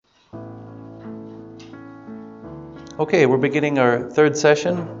Okay, we're beginning our third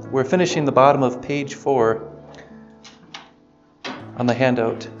session. We're finishing the bottom of page 4 on the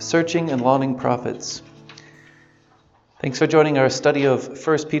handout, Searching and Longing Prophets. Thanks for joining our study of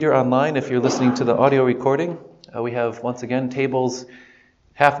 1 Peter online. If you're listening to the audio recording, we have, once again, tables.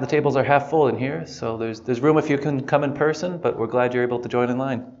 Half the tables are half full in here, so there's room if you can come in person, but we're glad you're able to join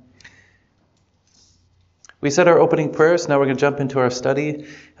online. We said our opening prayers, now we're going to jump into our study.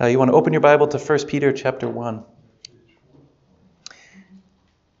 You want to open your Bible to 1 Peter chapter 1.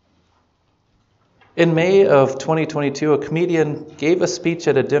 In May of 2022, a comedian gave a speech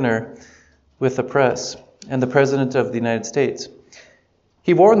at a dinner with the press and the President of the United States.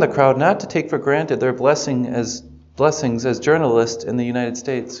 He warned the crowd not to take for granted their blessings as journalists in the United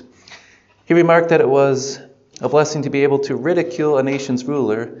States. He remarked that it was a blessing to be able to ridicule a nation's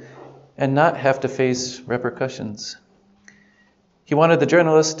ruler and not have to face repercussions. He wanted the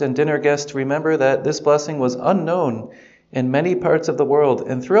journalist and dinner guests to remember that this blessing was unknown in many parts of the world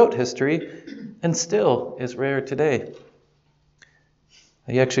and throughout history, and still is rare today.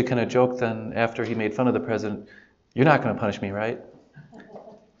 He actually kind of joked then after he made fun of the president, "You're not going to punish me, right?"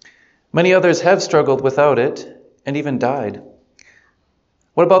 Many others have struggled without it and even died.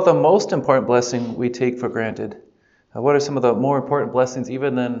 What about the most important blessing we take for granted? What are some of the more important blessings,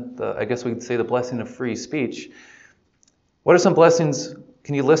 even than I guess we could say the blessing of free speech? What are some blessings,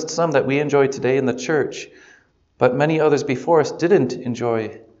 can you list some that we enjoy today in the church, but many others before us didn't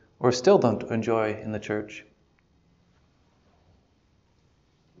enjoy or still don't enjoy in the church?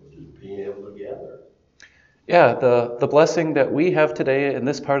 Just being able to gather. Yeah, the blessing that we have today in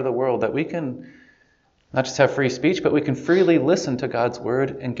this part of the world, that we can not just have free speech, but we can freely listen to God's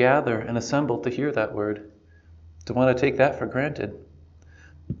word and gather and assemble to hear that word. To want to take that for granted.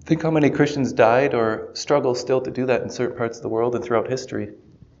 Think how many Christians died or struggle still to do that in certain parts of the world and throughout history.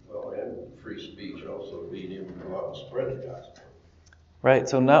 Well, and free speech also being able to go out and spread the gospel. Right,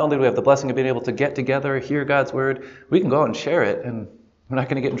 so not only do we have the blessing of being able to get together, hear God's word, we can go out and share it, and we're not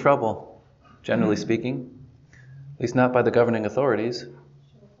going to get in trouble, generally speaking. At least not by the governing authorities.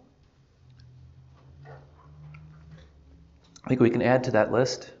 I think we can add to that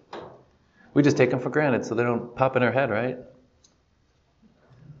list. We just take them for granted so they don't pop in our head, right?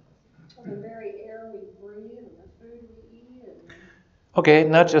 The very air we breathe and the food we eat. Okay,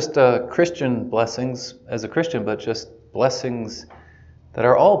 not just Christian blessings as a Christian, but just blessings that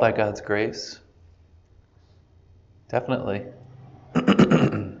are all by God's grace. Definitely.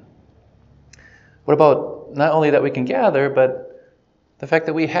 What about not only that we can gather, but the fact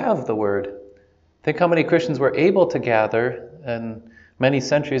that we have the Word? Think how many Christians were able to gather in many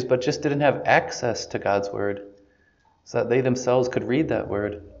centuries, but just didn't have access to God's Word, so that they themselves could read that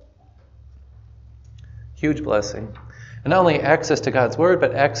Word. Huge blessing. And not only access to God's Word,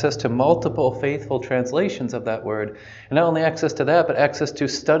 but access to multiple faithful translations of that Word. And not only access to that, but access to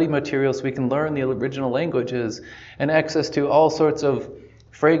study materials so we can learn the original languages, and access to all sorts of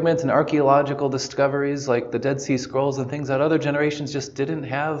fragments and archaeological discoveries like the Dead Sea Scrolls and things that other generations just didn't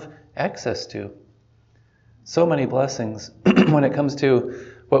have access to. So many blessings when it comes to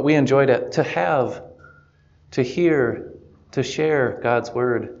what we enjoy to have, to hear, to share God's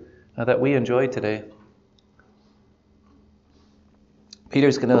Word that we enjoy today.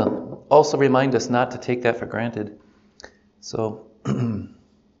 Peter's going to also remind us not to take that for granted. So,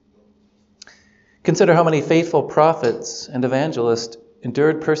 consider how many faithful prophets and evangelists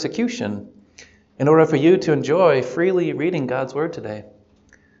endured persecution in order for you to enjoy freely reading God's Word today.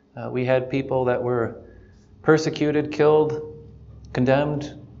 We had people that were persecuted, killed,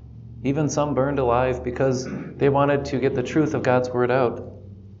 condemned, even some burned alive because they wanted to get the truth of God's Word out.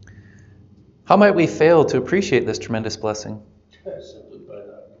 How might we fail to appreciate this tremendous blessing? Simply by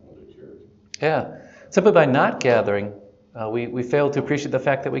not going to church. Yeah, simply by not gathering, we fail to appreciate the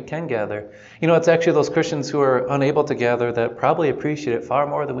fact that we can gather. You know, it's actually those Christians who are unable to gather that probably appreciate it far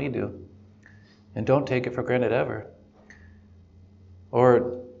more than we do and don't take it for granted ever.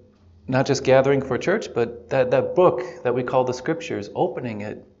 Or not just gathering for church, but that book that we call the Scriptures, opening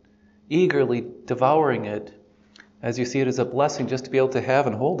it, eagerly devouring it, as you see it as a blessing just to be able to have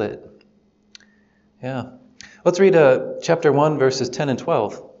and hold it. Yeah. Let's read chapter 1, verses 10 and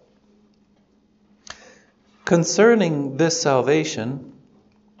 12. Concerning this salvation,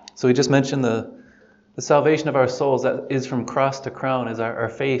 so we just mentioned the salvation of our souls that is from cross to crown as our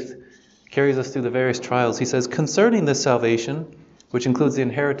faith carries us through the various trials. He says, concerning this salvation, which includes the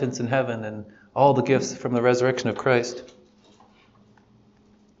inheritance in heaven and all the gifts from the resurrection of Christ,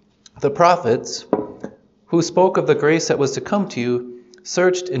 the prophets who spoke of the grace that was to come to you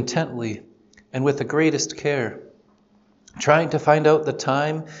searched intently and with the greatest care, trying to find out the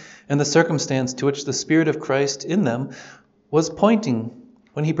time and the circumstance to which the Spirit of Christ in them was pointing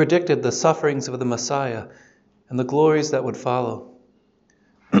when he predicted the sufferings of the Messiah and the glories that would follow.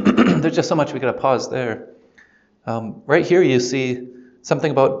 There's just so much we got to pause there. Right here you see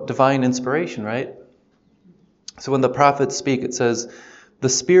something about divine inspiration, right? So when the prophets speak, it says, the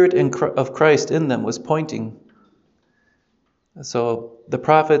Spirit of Christ in them was pointing. So the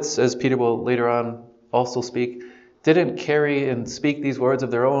prophets, as Peter will later on also speak, didn't carry and speak these words of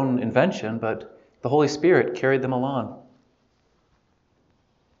their own invention, but the Holy Spirit carried them along.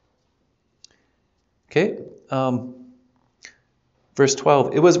 Okay, verse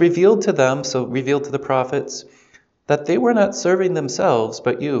 12. It was revealed to them, so revealed to the prophets, that they were not serving themselves,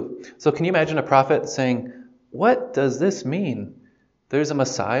 but you. So can you imagine a prophet saying, what does this mean? There's a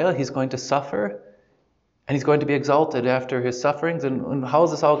Messiah, he's going to suffer, and he's going to be exalted after his sufferings, and how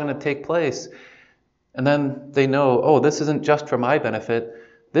is this all going to take place? And then they know, oh, this isn't just for my benefit.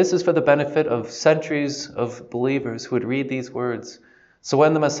 This is for the benefit of centuries of believers who would read these words. So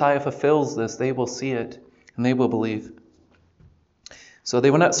when the Messiah fulfills this, they will see it, and they will believe. So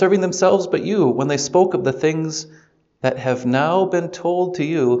they were not serving themselves, but you, when they spoke of the things that have now been told to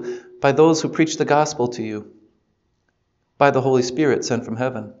you by those who preach the gospel to you, by the Holy Spirit sent from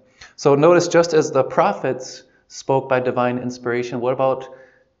heaven. So notice, just as the prophets spoke by divine inspiration, what about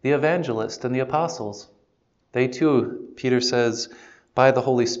the evangelists and the apostles? They too, Peter says, by the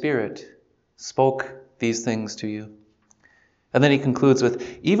Holy Spirit spoke these things to you. And then he concludes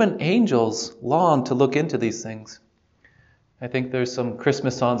with, even angels long to look into these things. I think there's some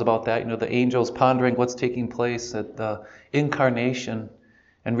Christmas songs about that, the angels pondering what's taking place at the incarnation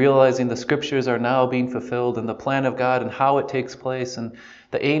and realizing the scriptures are now being fulfilled and the plan of God and how it takes place, and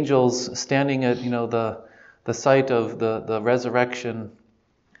the angels standing at the site of the resurrection.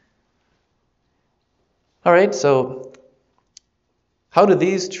 All right, so how do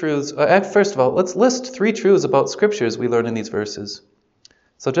these truths... first of all, let's list 3 truths about scriptures we learn in these verses.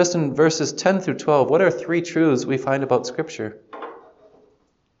 So just in verses 10 through 12, what are 3 truths we find about Scripture?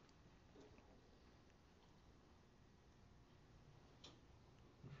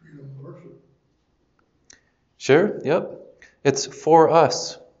 Freedom of worship. Sure, yep. It's for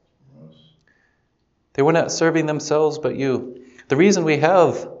us. Yes. They were not serving themselves, but you. The reason we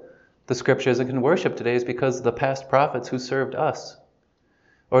have the Scriptures and can worship today is because of the past prophets who served us.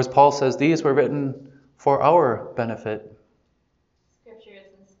 Or as Paul says, these were written for our benefit.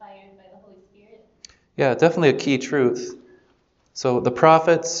 Yeah, definitely a key truth. So the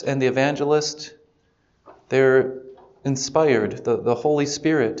prophets and the evangelists, they're inspired. The Holy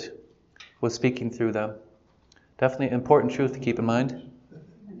Spirit was speaking through them. Definitely an important truth to keep in mind.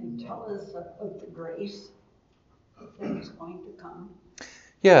 And they tell us of the grace that is going to come.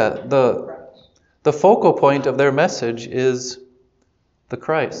 Yeah, the focal point of their message is the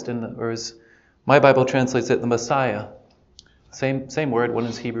Christ, or as my Bible translates it, the Messiah. Same word, one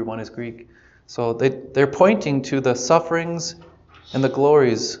is Hebrew, one is Greek. So they're pointing to the sufferings and the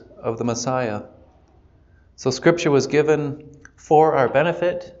glories of the Messiah. So Scripture was given for our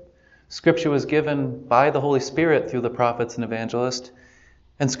benefit. Scripture was given by the Holy Spirit through the prophets and evangelists.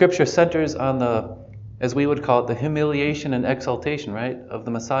 And Scripture centers on as we would call it, the humiliation and exaltation, right, of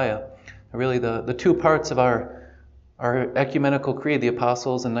the Messiah. Really the 2 parts of our ecumenical creed, the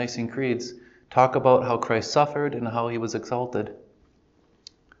Apostles' and Nicene creeds, talk about how Christ suffered and how he was exalted.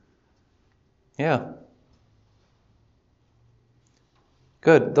 Yeah.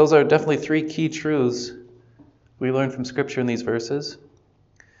 Good. Those are definitely 3 key truths we learn from Scripture in these verses.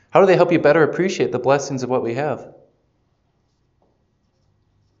 How do they help you better appreciate the blessings of what we have?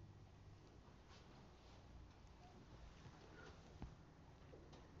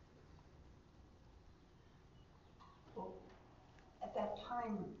 Well, at that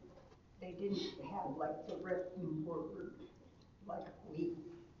time, they didn't have like the written word like we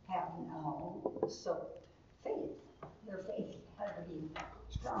have now. So their faith had to be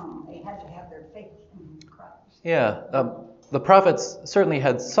strong. They had to have their faith in Christ. Yeah, the prophets certainly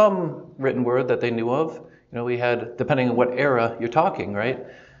had some written word that they knew of. We had, depending on what era you're talking, right?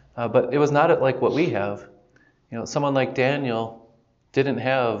 But it was not like what we have. Someone like Daniel didn't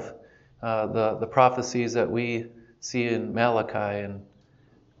have the prophecies that we see in Malachi. And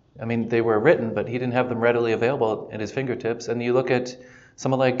I mean, they were written, but he didn't have them readily available at his fingertips. And you look at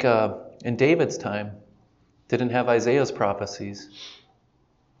someone like in David's time, didn't have Isaiah's prophecies.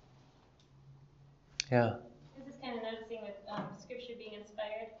 Yeah. This is kind of noticing with Scripture being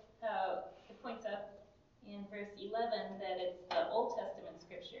inspired, how it points out in verse 11 that it's the Old Testament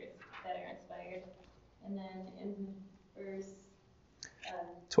Scriptures that are inspired. And then in verse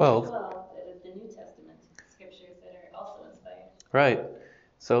 12. that is the New Testament Scriptures that are also Right.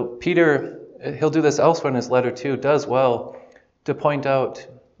 So Peter, he'll do this elsewhere in his letter too, does well to point out,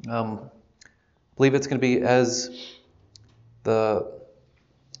 I believe it's going to be as the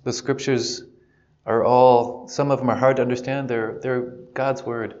scriptures are all, some of them are hard to understand, they're God's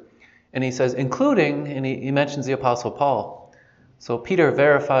word. And he says, including, and he mentions the Apostle Paul. So Peter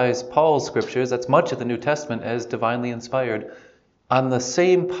verifies Paul's scriptures, that's much of the New Testament, as divinely inspired, on the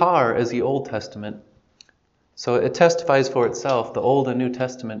same par as the Old Testament. So it testifies for itself, the Old and New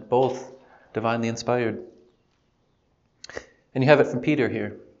Testament, both divinely inspired. And you have it from Peter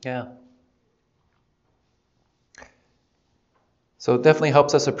here. Yeah. So it definitely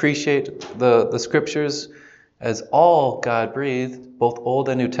helps us appreciate the scriptures as all God-breathed, both Old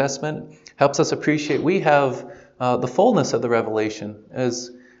and New Testament. Helps us appreciate we have the fullness of the revelation.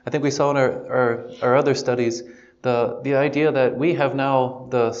 As I think we saw in our other studies, the idea that we have now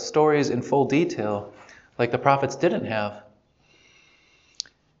the stories in full detail, like the prophets didn't have.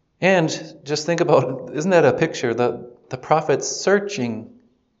 And just think about, isn't that a picture? The prophets searching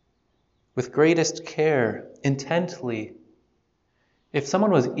with greatest care, intently. If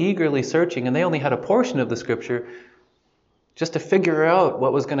someone was eagerly searching and they only had a portion of the scripture just to figure out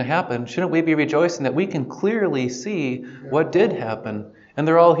what was going to happen, shouldn't we be rejoicing that we can clearly see what did happen? And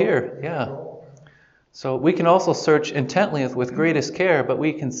they're all here. Yeah. So we can also search intently with greatest care, but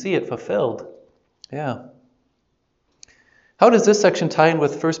we can see it fulfilled. Yeah. How does this section tie in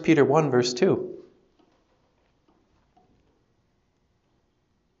with 1 Peter 1, verse 2?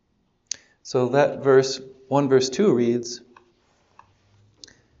 So that verse 1, verse 2 reads,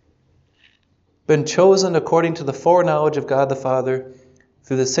 been chosen according to the foreknowledge of God the Father,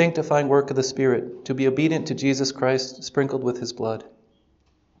 through the sanctifying work of the Spirit, to be obedient to Jesus Christ, sprinkled with his blood.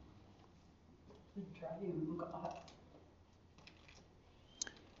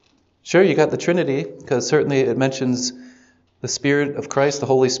 Sure, you got the Trinity, because certainly it mentions the Spirit of Christ, the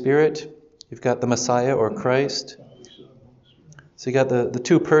Holy Spirit. You've got the Messiah or Christ. So you got the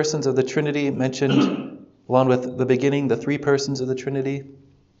two persons of the Trinity mentioned, along with the beginning, the three persons of the Trinity.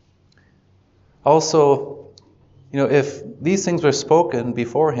 Also, if these things were spoken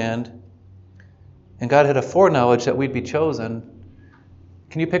beforehand, and God had a foreknowledge that we'd be chosen,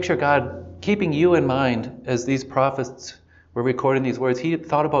 can you picture God keeping you in mind as these prophets were recording these words? He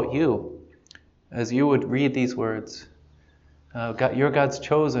thought about you as you would read these words. You're God's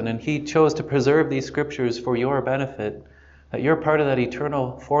chosen, and he chose to preserve these scriptures for your benefit, that you're part of that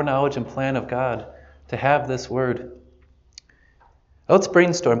eternal foreknowledge and plan of God to have this word. Let's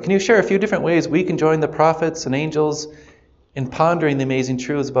brainstorm. Can you share a few different ways we can join the prophets and angels in pondering the amazing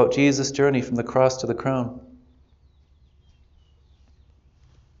truths about Jesus' journey from the cross to the crown?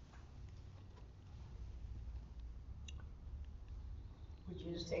 Would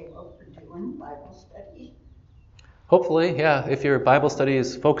you say what we're doing, Bible study? Hopefully, yeah. If your Bible study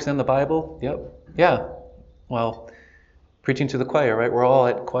is focused on the Bible, yep. Yeah. Well, preaching to the choir, right? We're all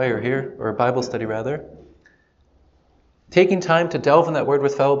at choir here, or Bible study rather. Taking time to delve in that word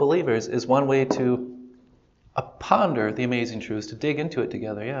with fellow believers is one way to ponder the amazing truths, to dig into it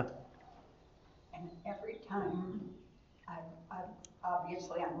together, yeah. And every time,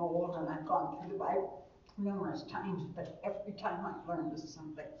 obviously I'm old and I've gone through the Bible numerous times, but every time I've learned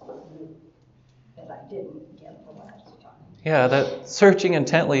something new that I didn't get the last time. Yeah, that searching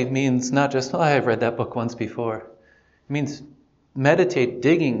intently means not just, I've read that book once before. It means meditate,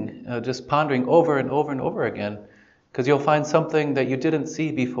 digging, just pondering over and over and over again. Because you'll find something that you didn't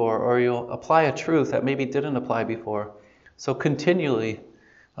see before, or you'll apply a truth that maybe didn't apply before. So continually,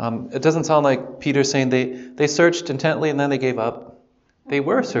 it doesn't sound like Peter's saying they searched intently and then they gave up. They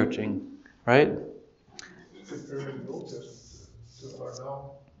were searching, right? Comparing the Old Testament to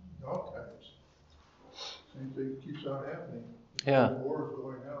our now times. Same thing keeps on happening. Yeah. Wars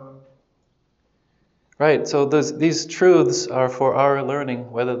going on. Right, so these truths are for our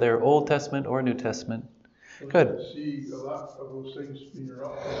learning, whether they're Old Testament or New Testament. Good. You see a lot of those things in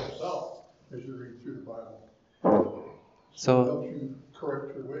yourself as you read through the Bible. So it helps you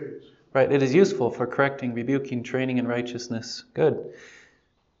correct your ways. Right, it is useful for correcting, rebuking, training in righteousness. Good.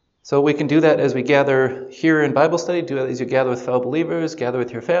 So we can do that as we gather here in Bible study, do it as you gather with fellow believers, gather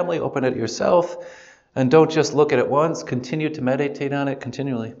with your family, open it yourself, and don't just look at it once, continue to meditate on it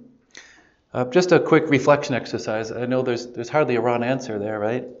continually. Just a quick reflection exercise. I know there's hardly a wrong answer there,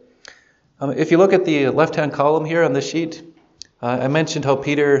 right? If you look at the left-hand column here on the sheet, I mentioned how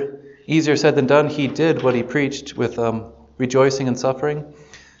Peter, easier said than done, he did what he preached with rejoicing and suffering.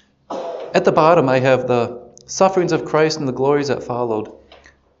 At the bottom, I have the sufferings of Christ and the glories that followed.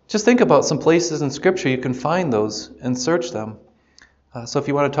 Just think about some places in Scripture you can find those and search them. So if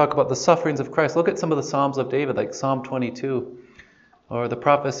you want to talk about the sufferings of Christ, look at some of the Psalms of David, like Psalm 22. or the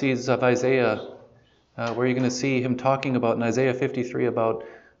prophecies of Isaiah, where you're going to see him talking about in Isaiah 53 about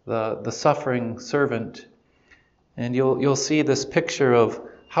the suffering servant. And you'll see this picture of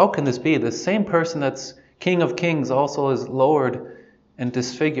how can this be? The same person that's King of Kings also is lowered and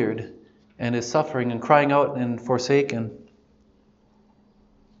disfigured and is suffering and crying out and forsaken.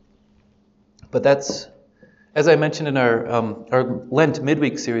 But that's, as I mentioned in our Lent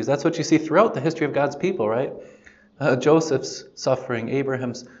midweek series, that's what you see throughout the history of God's people, right? Joseph's suffering,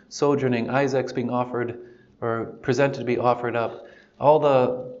 Abraham's sojourning, Isaac's being offered or presented to be offered up. All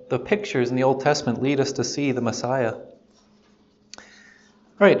the pictures in the Old Testament lead us to see the Messiah.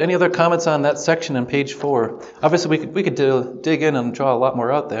 All right, any other comments on that section on page 4? Obviously, we could dig in and draw a lot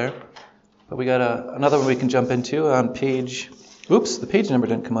more out there, but we got another one we can jump into on page. Oops, the page number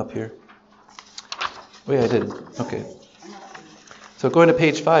didn't come up here. Oh yeah, I did. Okay. So going to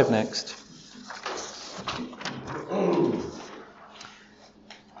page 5 next.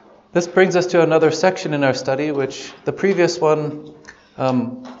 This brings us to another section in our study, which the previous one,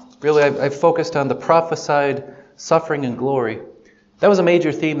 really I focused on the prophesied suffering and glory. That was a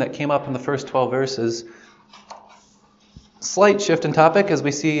major theme that came up in the first 12 verses. Slight shift in topic as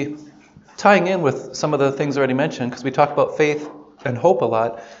we see tying in with some of the things already mentioned, because we talk about faith and hope a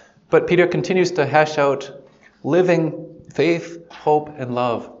lot. But Peter continues to hash out living faith, hope, and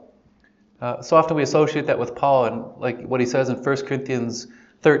love. So often we associate that with Paul and like what he says in 1 Corinthians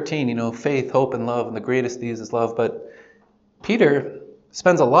 13, faith, hope, and love, and the greatest of these is love. But Peter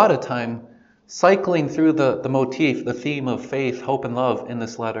spends a lot of time cycling through the motif, the theme of faith, hope, and love in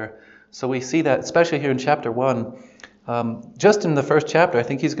this letter. So we see that, especially here in chapter 1. Just in the first chapter, I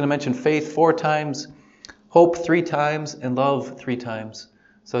think he's going to mention faith 4 times, hope 3 times, and love 3 times.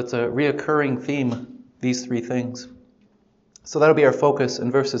 So it's a reoccurring theme, these 3 things. So that'll be our focus in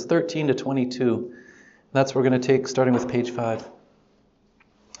verses 13 to 22. That's what we're going to take starting with page 5.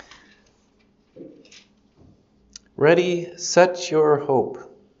 Ready, set your hope.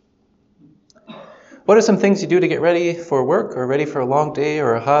 What are some things you do to get ready for work or ready for a long day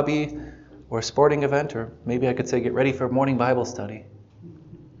or a hobby or a sporting event? Or maybe I could say get ready for a morning Bible study.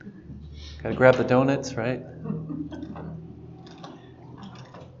 Got to grab the donuts, right?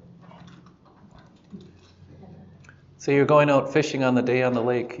 So you're going out fishing on the day on the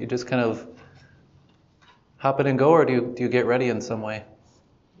lake. You just kind of hop in and go, or do you get ready in some way?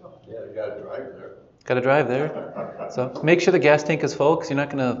 Yeah, you gotta drive there. Got to drive there. So make sure the gas tank is full, because you're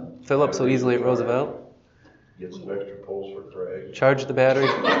not going to fill up so easily at Roosevelt. Get some extra poles for Craig. Charge the battery.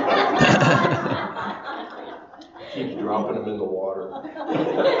 Keep dropping them in the water.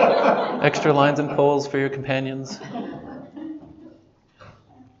 Extra lines and poles for your companions. I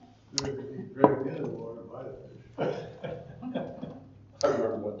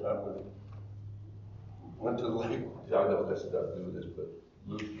remember one time when we went to the lake. I know this doesn't do this, but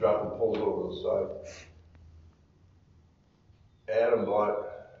Luke's dropping poles over the side. Adam bought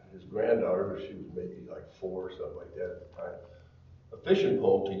his granddaughter, she was maybe like 4 or something like that at the time, a fishing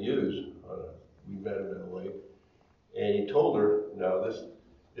pole to use. We met him in the lake, and he told her, "Now it's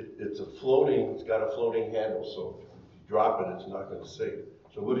got a floating handle, so if you drop it, it's not going to sink."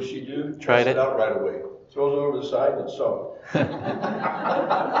 So what does she do? Tried it out right away. Throws it over the side and sunk.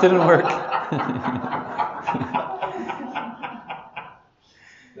 Didn't work.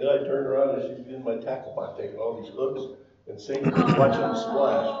 Then I turned around and she's in my tackle box taking all these hooks and sinking, watching the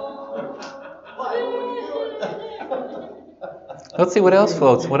splash. Why would you do it? Let's see what else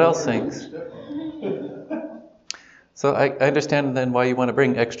floats. What else sinks? So I understand then why you want to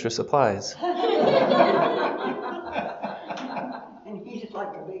bring extra supplies. And he's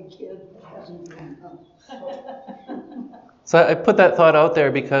like a big kid that hasn't been So I put that thought out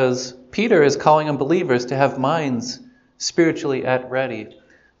there because Peter is calling on believers to have minds spiritually at ready.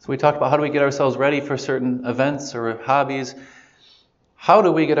 So we talked about how do we get ourselves ready for certain events or hobbies. How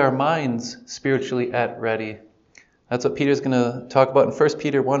do we get our minds spiritually at ready? That's what Peter's going to talk about in 1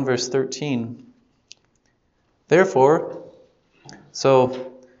 Peter 1 verse 13. Therefore,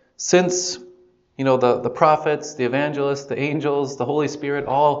 so since the prophets, the evangelists, the angels, the Holy Spirit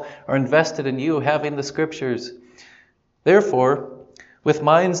all are invested in you having the scriptures. Therefore, with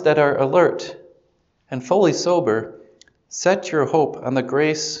minds that are alert and fully sober, set your hope on the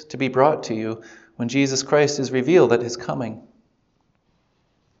grace to be brought to you when Jesus Christ is revealed at his coming.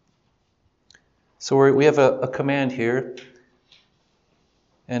 So we have a command here.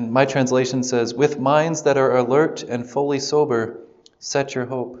 And my translation says, with minds that are alert and fully sober, set your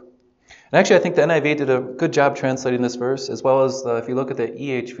hope. And actually, I think the NIV did a good job translating this verse, as well as if you look at the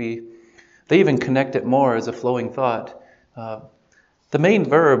EHV, they even connect it more as a flowing thought. The main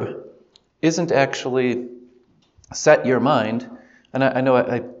verb isn't actually set your mind. And I know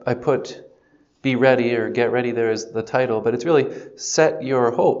I put be ready or get ready there as the title, but it's really set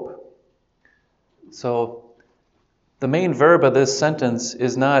your hope. So the main verb of this sentence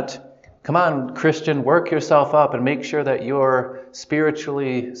is not, come on, Christian, work yourself up and make sure that you're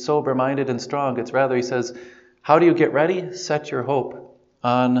spiritually sober-minded and strong. It's rather, he says, how do you get ready? Set your hope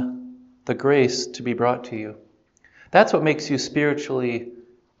on the grace to be brought to you. That's what makes you spiritually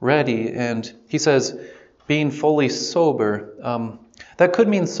ready. And he says, being fully sober. That could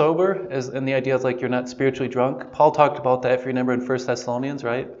mean sober, and the idea is like you're not spiritually drunk. Paul talked about that, if you remember, in 1 Thessalonians,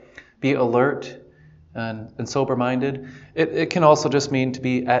 right? Be alert and sober-minded. It can also just mean to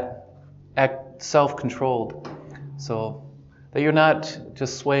be at self-controlled, so that you're not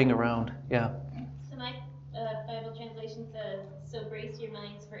just swaying around. Yeah. So my Bible translation says, so brace your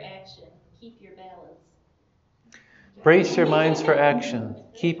minds for action, keep your balance. Brace your minds for action.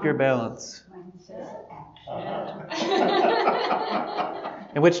 Keep your balance. Mine says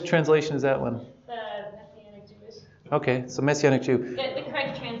And which translation is that one? The Messianic Jewish. Okay, so Messianic Jew. The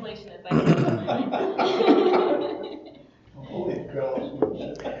correct translation is by Holy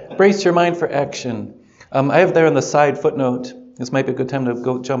cow. Brace your mind for action. I have there on the side footnote. This might be a good time to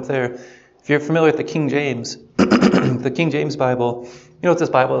go jump there. If you're familiar with the King James, the King James Bible, you know what this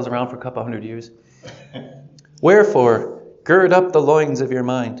Bible is around for a couple hundred years. Wherefore, gird up the loins of your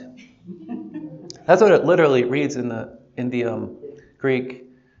mind. That's what it literally reads in the Greek.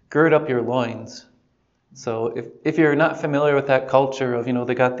 Gird up your loins. So if you're not familiar with that culture of,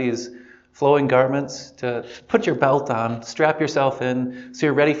 they got these flowing garments to put your belt on, strap yourself in, so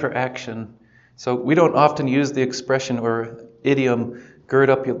you're ready for action. So we don't often use the expression or idiom,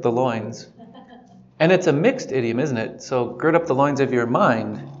 gird up the loins. And it's a mixed idiom, isn't it? So gird up the loins of your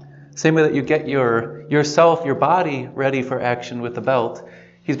mind. Same way that you get yourself, your body ready for action with the belt.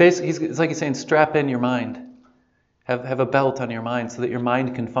 It's like he's saying, strap in your mind. Have a belt on your mind so that your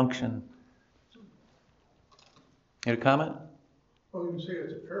mind can function. You had a comment? Well, you can say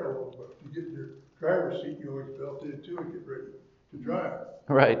it's a parallel, but if you get in your driver's seat, you always belt in too and get ready to drive.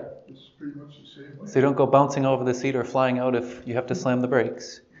 Right. It's pretty much the same way. So you don't go bouncing over the seat or flying out if you have to slam the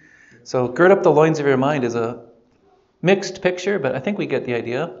brakes. So gird up the loins of your mind is a mixed picture, but I think we get the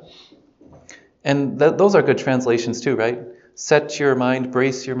idea. And those are good translations too, right? Set your mind,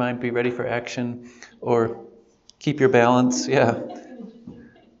 brace your mind, be ready for action, or keep your balance. Yeah.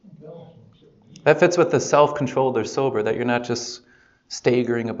 That fits with the self-controlled or sober, that you're not just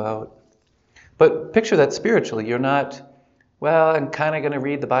staggering about. But picture that spiritually. You're not, well, I'm kind of going to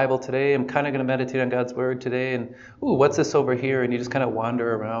read the Bible today. I'm kind of going to meditate on God's Word today. And, ooh, what's this over here? And you just kind of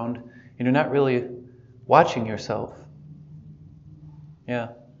wander around. And you're not really watching yourself. Yeah.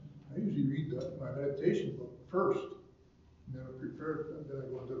 I usually read my meditation book first, and then I prepare, and then I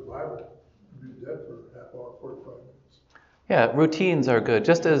go into the Bible and read that for a half hour, 45 minutes. Yeah, routines are good.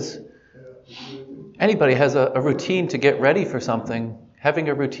 Just as Yeah. anybody has a routine to get ready for something, having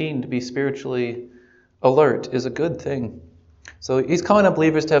a routine to be spiritually alert is a good thing. So he's calling on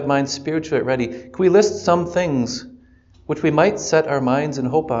believers to have minds spiritually ready. Can we list some things which we might set our minds and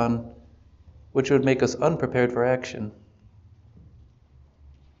hope on, which would make us unprepared for action?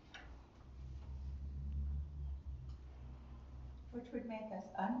 which would make us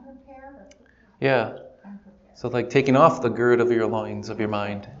unprepared or Yeah. unprepared? So like taking off the gird of your loins of your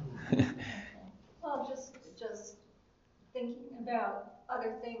mind. Well, just thinking about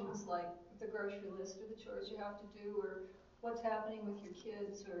other things like the grocery list or the chores you have to do or what's happening with your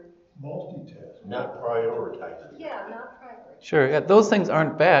kids or, Multitasking. Not prioritizing. yeah, not priority. Sure, yeah, those things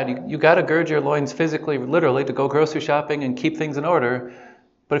aren't bad. You got to gird your loins physically, literally, to go grocery shopping and keep things in order.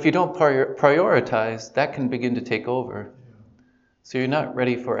 But if you don't prioritize, that can begin to take over. So you're not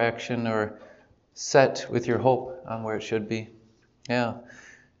ready for action or set with your hope on where it should be. Yeah.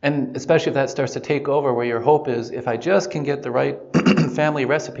 And especially if that starts to take over, where your hope is, if I just can get the right family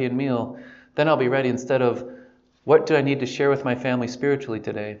recipe and meal, then I'll be ready, instead of, what do I need to share with my family spiritually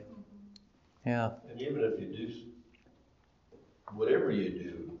today? Yeah. And even if you do, whatever you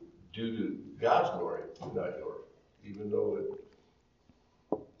do to God's glory, not yours. Even though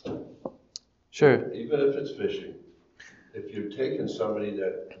Sure. even if it's fishing, if you're taking somebody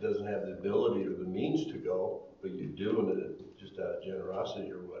that doesn't have the ability or the means to go, but you're doing it just out of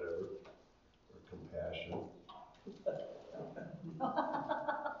generosity or whatever, or compassion.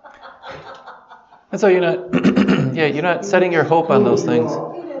 And so you're not, you're not setting your hope on those things.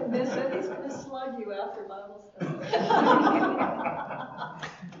 He didn't miss it, he's gonna slug you after Bible study.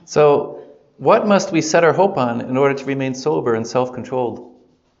 So what must we set our hope on in order to remain sober and self-controlled?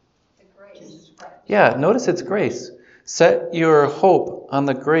 The grace. Yeah, notice it's grace. Set your hope on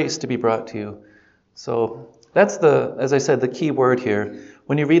the grace to be brought to you. So That's as I said, the key word here.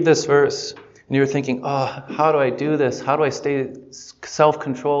 When you read this verse and you're thinking, oh, how do I do this? How do I stay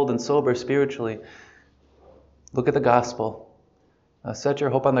self-controlled and sober spiritually? Look at the gospel. Set your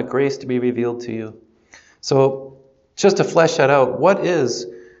hope on the grace to be revealed to you. So just to flesh that out, what is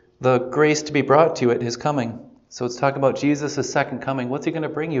the grace to be brought to you at his coming? So it's talking about Jesus' second coming. What's he going to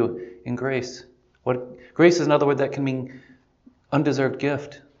bring you in grace? Grace is another word that can mean undeserved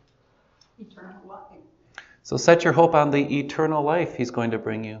gift. Eternal life, So set your hope on the eternal life he's going to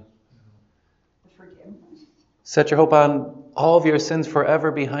bring you. the forgiveness. Set your hope on all of your sins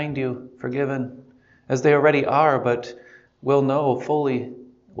forever behind you, forgiven, as they already are, but will know fully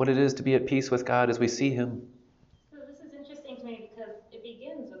what it is to be at peace with God as we see him. So this is interesting to me because it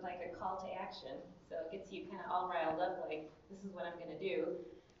begins with like a call to action. So it gets you kind of all riled up, like, this is what I'm going to do.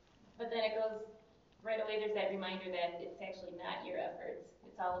 But then it goes, right away there's that reminder that it's actually not your efforts.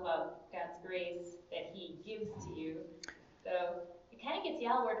 It's all about God's grace that he gives to you. So it kind of gets you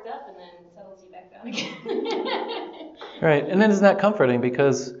all worked up and then settles you back down again. Right, and then isn't that comforting?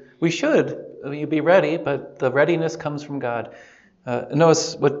 Because we should be ready, but the readiness comes from God.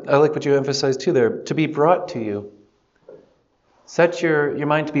 Notice I like what you emphasized too there, to be brought to you. Set your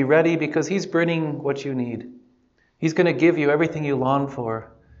mind to be ready because he's bringing what you need. He's going to give you everything you long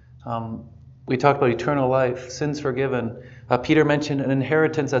for. We talked about eternal life, sins forgiven. Peter mentioned an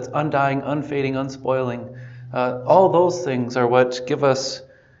inheritance that's undying, unfading, unspoiling. All those things are what give us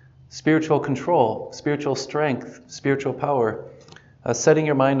spiritual control, spiritual strength, spiritual power. Setting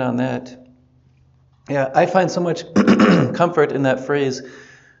your mind on that. Yeah, I find so much comfort in that phrase,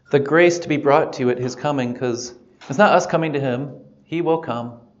 the grace to be brought to you at his coming, because it's not us coming to him. He will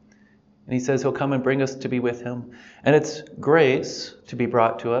come. And he says he'll come and bring us to be with him. And it's grace to be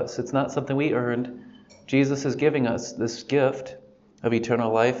brought to us. It's not something we earned. Jesus is giving us this gift of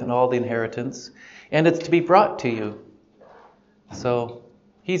eternal life and all the inheritance. And it's to be brought to you. So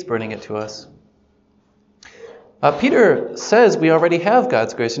he's bringing it to us. Peter says we already have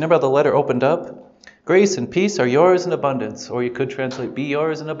God's grace. Remember how the letter opened up? Grace and peace are yours in abundance. Or you could translate, be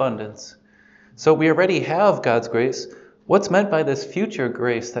yours in abundance. So we already have God's grace. What's meant by this future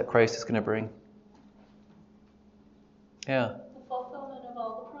grace that Christ is going to bring? Yeah. The fulfillment of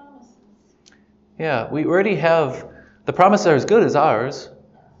all the promises. Yeah, we already have, the promises are as good as ours,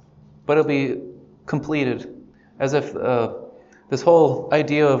 but it'll be completed. As if this whole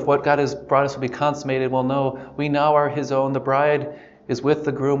idea of what God has brought us will be consummated. Well, no, we now are his own. The bride is with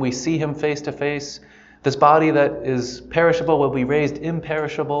the groom. We see him face to face. This body that is perishable will be raised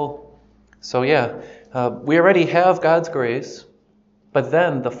imperishable. So yeah, we already have God's grace, but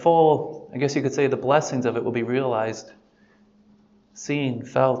then the full, I guess you could say, the blessings of it will be realized, seen,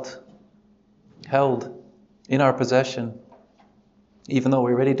 felt, held in our possession, even though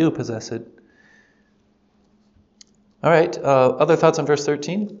we already do possess it. All right, other thoughts on verse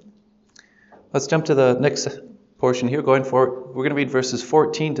 13? Let's jump to the next portion here. We're going to read verses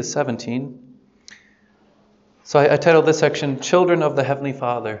 14 to 17. So I titled this section, Children of the Heavenly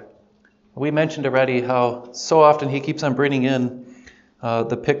Father. We mentioned already how so often he keeps on bringing in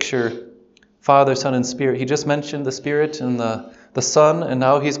the picture Father, Son, and Spirit. He just mentioned the Spirit and the Son, and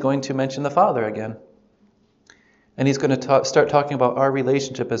now he's going to mention the Father again. And he's going to start talking about our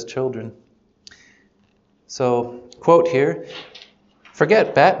relationship as children. So, quote here,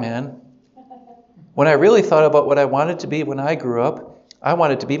 forget Batman. When I really thought about what I wanted to be when I grew up, I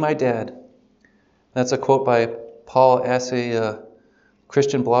wanted to be my dad. That's a quote by Paul Assay, a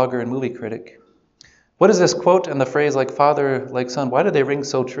Christian blogger and movie critic. What is this quote and the phrase like father, like son? Why do they ring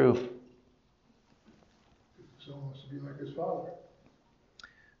so true? Someone wants to be like his father.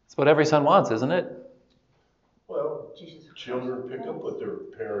 It's what every son wants, isn't it? Well, children pick up what their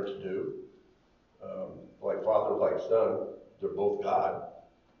parents do. Like father, like son, they're both God,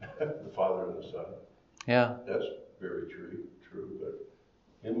 the Father and the Son. Yeah. That's very true,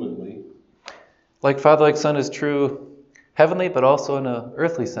 but inwardly. Like father, like son is true heavenly, but also in an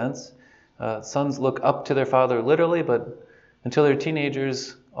earthly sense. Sons look up to their father literally, but until they're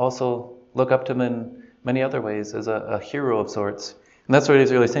teenagers, also look up to him in many other ways as a hero of sorts. And that's what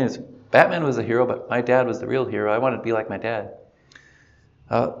he's really saying. Is Batman was a hero, but my dad was the real hero. I wanted to be like my dad.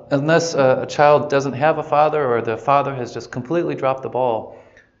 Unless a child doesn't have a father or the father has just completely dropped the ball,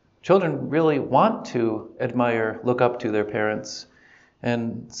 children really want to admire, look up to their parents.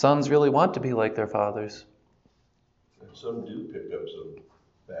 And sons really want to be like their fathers. And some do pick up some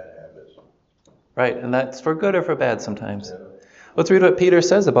bad habits. Right, and that's for good or for bad sometimes. Yeah. Let's read what Peter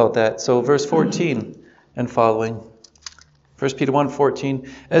says about that. So verse 14 and following. 1 Peter 1:14.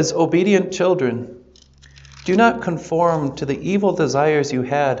 As obedient children, do not conform to the evil desires you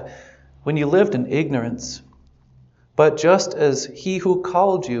had when you lived in ignorance. But just as he who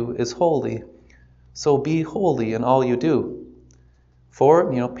called you is holy, so be holy in all you do.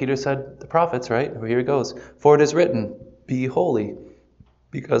 For, Peter said the prophets, right? Here it goes. For it is written, be holy,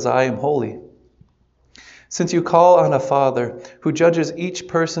 because I am holy. Since you call on a Father who judges each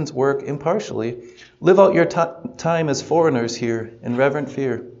person's work impartially, live out your time as foreigners here in reverent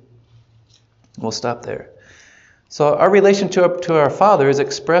fear. We'll stop there. So our relationship to our Father is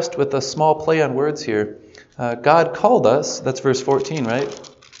expressed with a small play on words here. God called us, that's verse 14,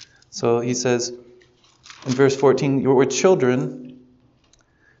 right? So he says in verse 14, you were children.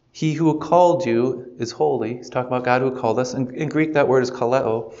 He who called you is holy. He's talking about God who called us. In Greek, that word is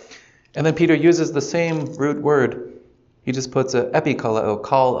kaleo. And then Peter uses the same root word. He just puts a epikaleo,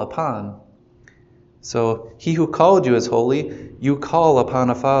 call upon. So he who called you is holy. You call upon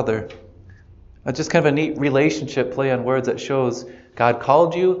a Father. Just kind of a neat relationship play on words that shows God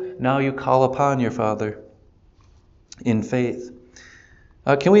called you, now you call upon your Father in faith.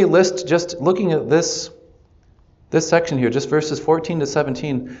 Can we list, just looking at this section here, just verses 14 to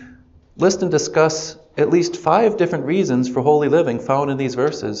 17, list and discuss at least 5 different reasons for holy living found in these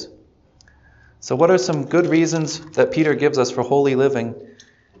verses. So what are some good reasons that Peter gives us for holy living?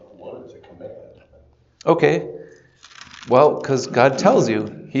 One is a command. Okay. Well, because God tells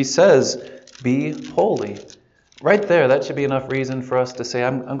you. He says, be holy. Right there, that should be enough reason for us to say,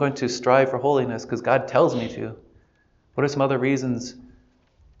 I'm going to strive for holiness because God tells me to. What are some other reasons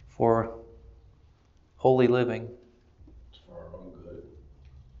for holy living? For our own good.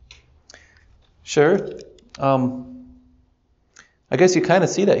 Sure. I guess you kind of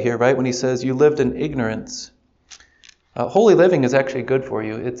see that here, right? When he says you lived in ignorance. Holy living is actually good for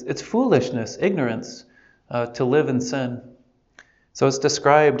you. It's foolishness, ignorance, to live in sin. So it's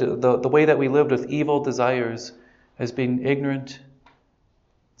described, the way that we lived with evil desires as being ignorant.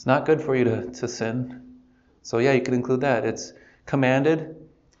 It's not good for you to sin. So yeah, you can include that. It's commanded.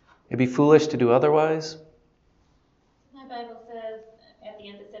 It'd be foolish to do otherwise. My Bible says at the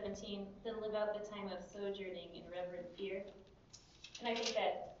end of 17, then live out the time of sojourning in reverent fear. And I think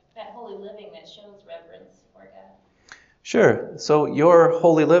that holy living that shows reverence for God. Sure. So your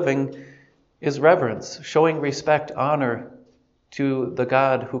holy living is reverence, showing respect, honor to the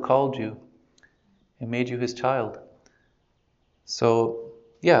God who called you and made you his child. So,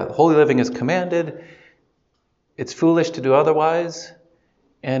 yeah, holy living is commanded. It's foolish to do otherwise.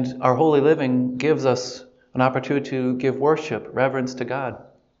 And our holy living gives us an opportunity to give worship, reverence to God.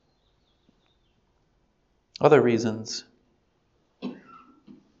 Other reasons. How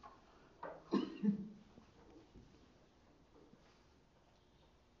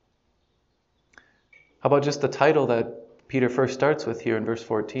about just the title that Peter first starts with here in verse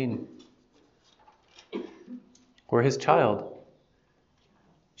 14? We're his child.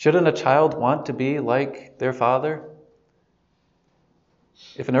 Shouldn't a child want to be like their father?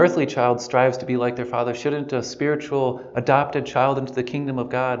 If an earthly child strives to be like their father, shouldn't a spiritual adopted child into the kingdom of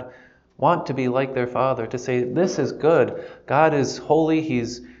God want to be like their father? To say, this is good. God is holy.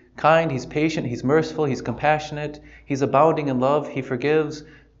 He's kind. He's patient. He's merciful. He's compassionate. He's abounding in love. He forgives.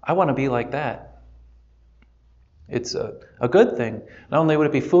 I want to be like that. It's a good thing. Not only would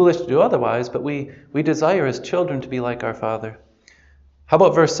it be foolish to do otherwise, but we desire as children to be like our Father. How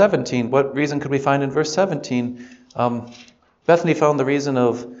about verse 17? What reason could we find in verse 17? Bethany found the reason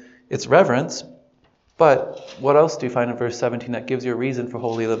of its reverence, but what else do you find in verse 17 that gives you a reason for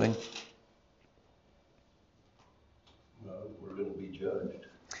holy living? Well, we're going to be judged.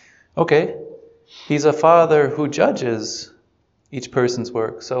 Okay. He's a Father who judges each person's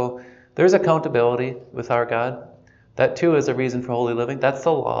work. So there's accountability with our God. That too is a reason for holy living. That's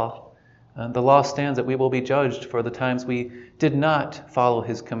the law. The law stands that we will be judged for the times we did not follow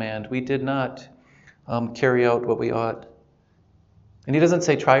his command. We did not carry out what we ought. And he doesn't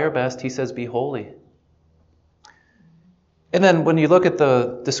say try your best. He says be holy. And then when you look at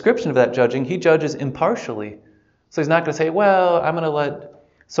the description of that judging, he judges impartially. So he's not going to say, well, I'm going to let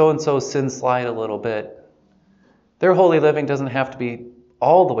so-and-so sin slide a little bit. Their holy living doesn't have to be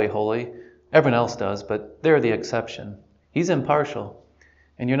all the way holy. Everyone else does, but they're the exception. He's impartial.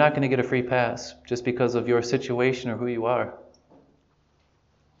 And you're not going to get a free pass just because of your situation or who you are.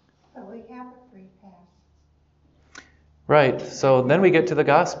 But we have a free pass. Right. So then we get to the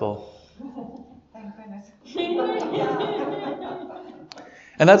gospel. Thank goodness.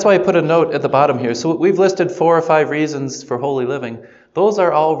 And that's why I put a note at the bottom here. So we've listed 4 or 5 reasons for holy living. Those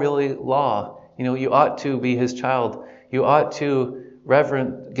are all really law. You ought to be his child. You ought to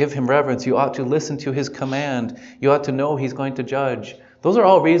give him reverence. You ought to listen to his command. You ought to know he's going to judge. Those are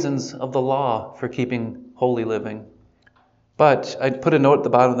all reasons of the law for keeping holy living. But I put a note at the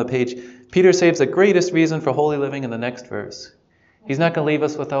bottom of the page. Peter saves the greatest reason for holy living in the next verse. He's not going to leave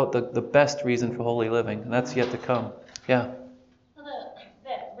us without the best reason for holy living, and that's yet to come. Yeah. Well,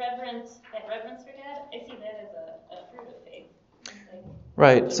 that reverence for God, I see that as a fruit of faith. It's like,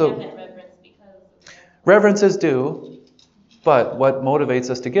 Right. you So have that reverence because of that. reverence is due, but what motivates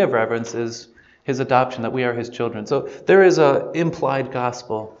us to give reverence is his adoption, that we are his children. So there is a implied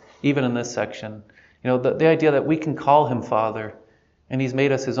gospel, even in this section. The idea that we can call him Father, and he's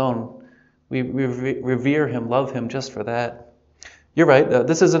made us his own. We revere him, love him just for that. You're right,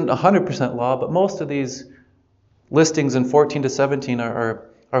 this isn't 100% law, but most of these listings in 14 to 17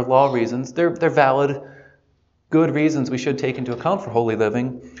 are law reasons. They're valid, good reasons we should take into account for holy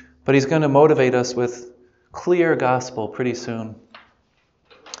living, but he's going to motivate us with clear gospel pretty soon.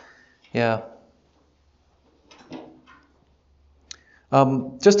 Yeah.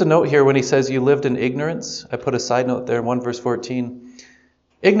 Just a note here when he says you lived in ignorance. I put a side note there in 1 verse 14.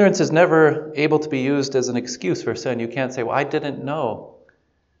 Ignorance is never able to be used as an excuse for sin. You can't say, well, I didn't know,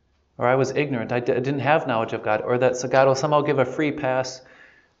 or I was ignorant. I didn't have knowledge of God, or that God will somehow give a free pass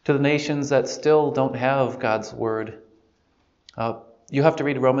to the nations that still don't have God's word. You have to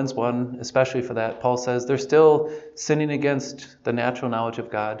read Romans 1, especially for that. Paul says they're still sinning against the natural knowledge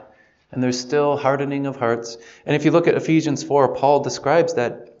of God, and there's still hardening of hearts. And if you look at Ephesians 4, Paul describes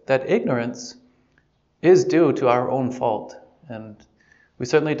that ignorance is due to our own fault. And we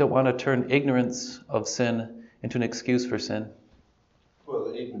certainly don't want to turn ignorance of sin into an excuse for sin.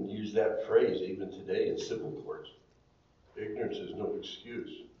 Well, they even use that phrase even today in civil courts. Ignorance is no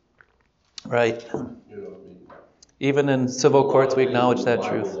excuse. Right. I mean, Even in civil courts, we acknowledge that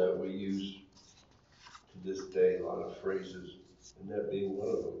Bible truth. that we use to this day, a lot of phrases, and that being one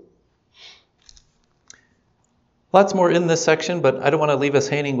of them. Lots more in this section, but I don't want to leave us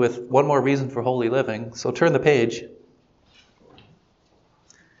hanging with one more reason for holy living. So turn the page.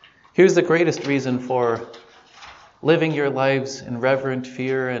 Here's the greatest reason for living your lives in reverent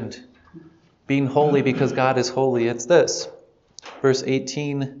fear and being holy because God is holy. It's this, verse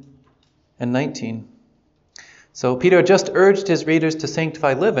 18 and 19. So Peter just urged his readers to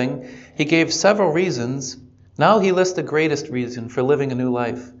sanctify living. He gave several reasons. Now he lists the greatest reason for living a new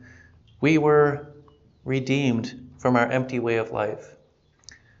life. We were redeemed from our empty way of life.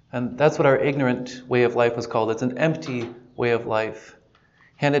 And that's what our ignorant way of life was called. It's an empty way of life,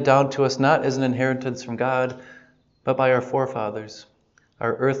 handed down to us not as an inheritance from God, but by our forefathers,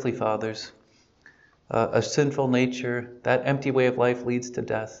 our earthly fathers. A sinful nature, that empty way of life leads to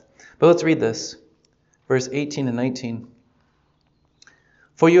death. But let's read this, verse 18 and 19.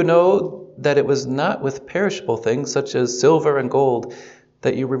 For you know that it was not with perishable things, such as silver and gold,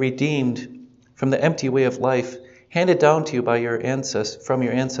 that you were redeemed from the empty way of life handed down to you by from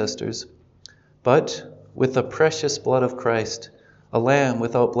your ancestors, but with the precious blood of Christ, a lamb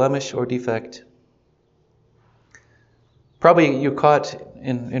without blemish or defect. Probably you caught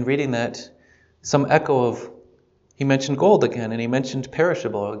in reading that some echo of, he mentioned gold again, and he mentioned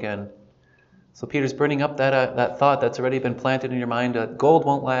perishable again. So Peter's bringing up that thought that's already been planted in your mind, that gold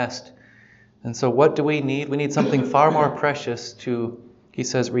won't last. And so what do we need? We need something far more precious to, he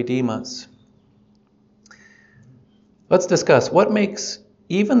says, redeem us. Let's discuss what makes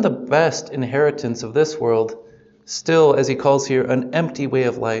even the best inheritance of this world still, as he calls here, an empty way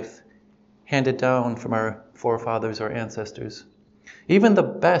of life handed down from our forefathers or ancestors. Even the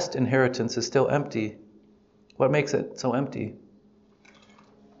best inheritance is still empty. What makes it so empty?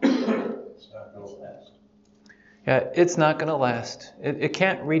 It's not going to last. Yeah, it's not going to last. It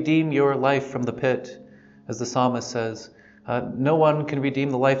can't redeem your life from the pit, as the psalmist says. No one can redeem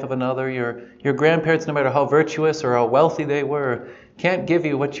the life of another. Your grandparents, no matter how virtuous or how wealthy they were, can't give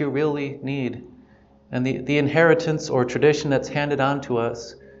you what you really need. And the inheritance or tradition that's handed on to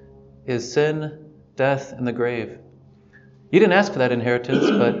us is sin, death, and the grave. You didn't ask for that inheritance,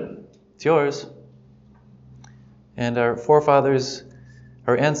 but it's yours. And our forefathers,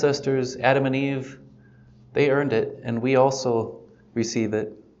 our ancestors, Adam and Eve, they earned it, and we also receive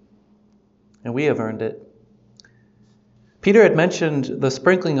it. And we have earned it. Peter had mentioned the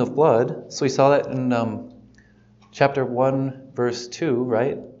sprinkling of blood, so we saw that in chapter 1, verse 2,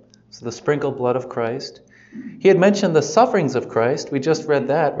 right? So the sprinkled blood of Christ. He had mentioned the sufferings of Christ. We just read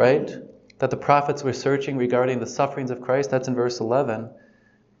that, right? That the prophets were searching regarding the sufferings of Christ. That's in verse 11.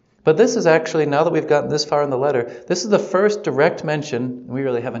 But this is actually, now that we've gotten this far in the letter, this is the first direct mention, and we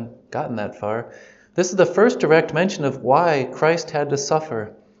really haven't gotten that far. This is the first direct mention of why Christ had to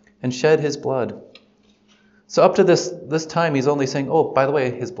suffer and shed his blood. So up to this time, he's only saying, oh, by the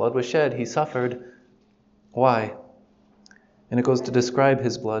way, his blood was shed, he suffered. Why? And it goes to describe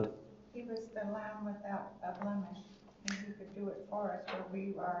his blood. He was the lamb without a blemish, and he could do it for us where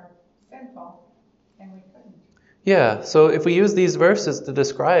we are sinful. sinful, and we couldn't. Yeah, so if we use these verses to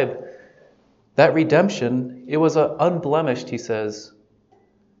describe that redemption, it was unblemished, he says,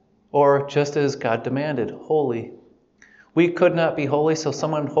 or just as God demanded, holy. We could not be holy, so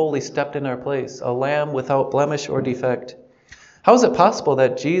someone holy stepped in our place, a lamb without blemish or defect. How is it possible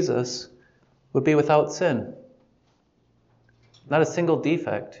that Jesus would be without sin? Not a single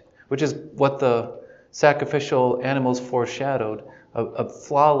defect, which is what the sacrificial animals foreshadowed, a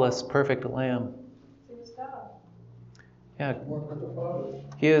flawless, perfect lamb. He was God. Yeah, One with the Father.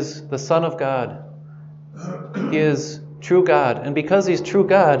 he is the Son of God. He is true God. And because he's true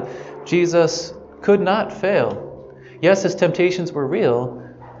God, Jesus could not fail. Yes, his temptations were real,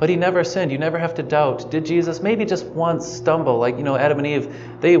 but he never sinned. You never have to doubt. Did Jesus maybe just once stumble? Like, Adam and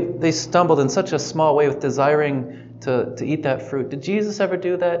Eve, they stumbled in such a small way with desiring to eat that fruit. Did Jesus ever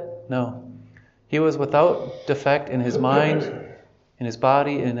do that? No. He was without defect in his mind, in his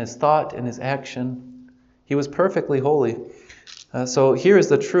body, in his thought, in his action. He was perfectly holy. So here is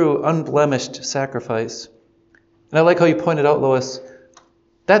the true unblemished sacrifice. And I like how you pointed out, Lois,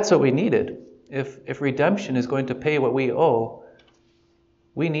 that's what we needed. If redemption is going to pay what we owe,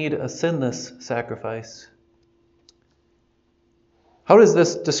 we need a sinless sacrifice. How does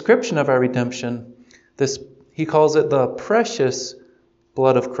this description of our redemption, he calls it the precious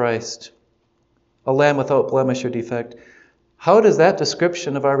blood of Christ, a lamb without blemish or defect. How does that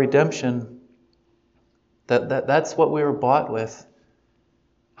description of our redemption, that's what we were bought with,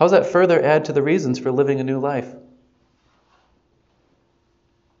 how does that further add to the reasons for living a new life?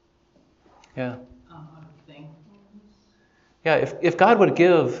 Yeah. Yeah, if God would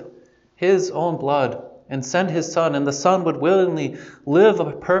give his own blood and send his Son, and the Son would willingly live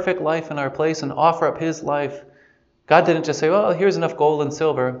a perfect life in our place and offer up his life, God didn't just say, well, here's enough gold and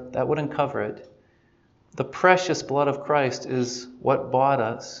silver. That wouldn't cover it. The precious blood of Christ is what bought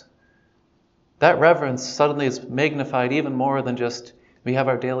us. That reverence suddenly is magnified even more than just we have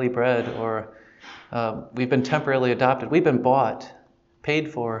our daily bread or we've been temporarily adopted. We've been bought,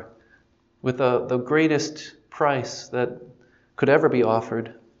 paid for, with the greatest price that could ever be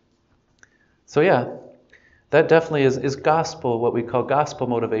offered. So yeah, that definitely is gospel, what we call gospel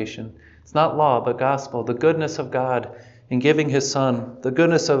motivation. It's not law, but gospel. The goodness of God in giving his Son, the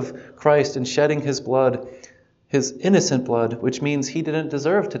goodness of Christ in shedding his blood, his innocent blood, which means he didn't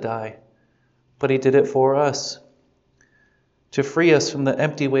deserve to die, but he did it for us, to free us from the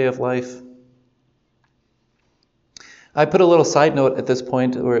empty way of life. I put a little side note at this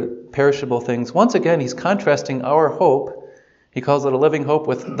point, or perishable things. Once again, he's contrasting our hope, he calls it a living hope,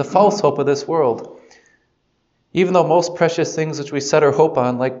 with the false hope of this world. Even though most precious things which we set our hope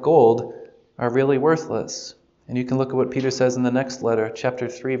on, like gold, are really worthless. And you can look at what Peter says in the next letter, chapter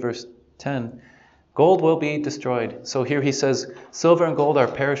 3, verse 10. Gold will be destroyed. So here he says, silver and gold are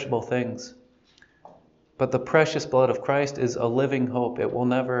perishable things. But the precious blood of Christ is a living hope. It will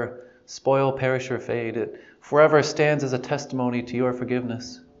never spoil, perish, or fade. It forever stands as a testimony to your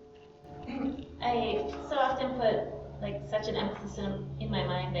forgiveness. I so often put such an emphasis in my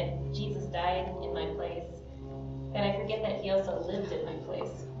mind that Jesus died in my place, that I forget that he also lived in my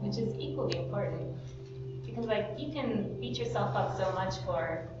place, which is equally important. Because you can beat yourself up so much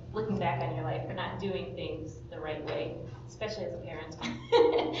for looking back on your life for not doing things the right way, especially as a parent.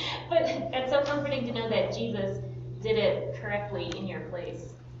 But it's so comforting to know that Jesus did it correctly in your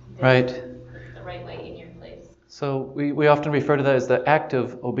place. Right. The right way in your place. So we often refer to that as the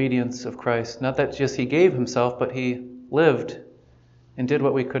active obedience of Christ. Not that just he gave himself, but he lived and did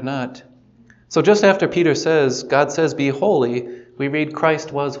what we could not. So just after Peter says, God says, be holy, we read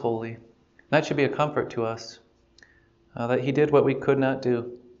Christ was holy. That should be a comfort to us, that he did what we could not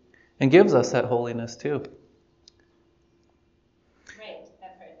do, and gives us that holiness too. Right,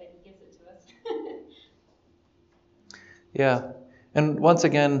 that part, that he gives it to us. Yeah, and once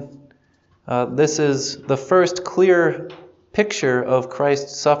again, this is the first clear picture of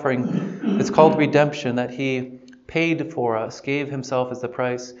Christ's suffering. It's called redemption, that he paid for us, gave himself as the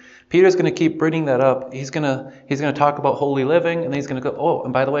price. Peter's going to keep bringing that up. He's going to talk about holy living, and then he's going to go, oh,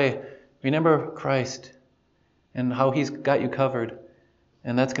 and by the way, remember Christ and how he's got you covered.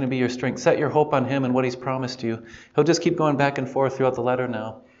 And that's going to be your strength. Set your hope on him and what he's promised you. He'll just keep going back and forth throughout the letter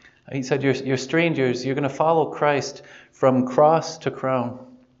now. He said, you're strangers. You're going to follow Christ from cross to crown.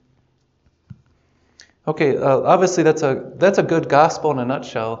 Okay, obviously that's a good gospel in a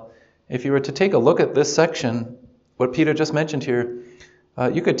nutshell. If you were to take a look at this section, what Peter just mentioned here,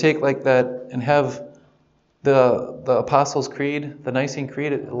 you could take like that and have the Apostles' Creed, the Nicene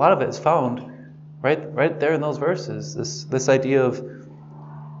Creed. A lot of it is found right there in those verses. This idea of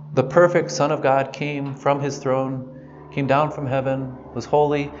the perfect Son of God came from his throne, came down from heaven, was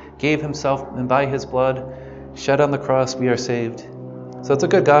holy, gave himself, and by his blood, shed on the cross, we are saved. So it's a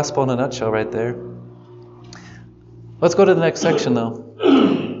good gospel in a nutshell right there. Let's go to the next section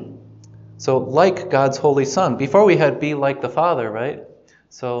though. So like God's holy Son. Before we had be like the Father, right?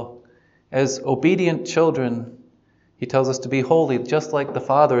 So as obedient children, he tells us to be holy, just like the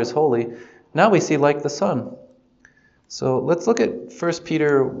Father is holy. Now we see like the Son. So let's look at 1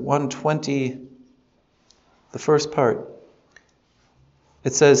 Peter 1:20, the first part.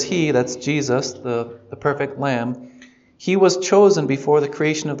 It says, he, that's Jesus, the perfect Lamb, he was chosen before the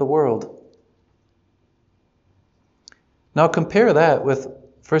creation of the world. Now compare that with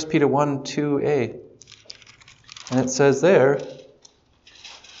 1 Peter 1:2a. And it says there,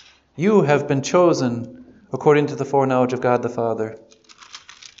 you have been chosen according to the foreknowledge of God the Father.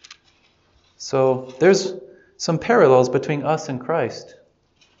 So there's some parallels between us and Christ.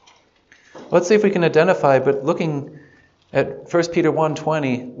 Let's see if we can identify, but looking at 1 Peter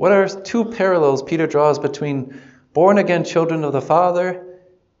 1:20, what are two parallels Peter draws between born-again children of the Father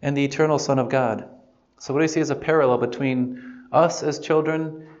and the eternal Son of God? So what do you see as a parallel between us as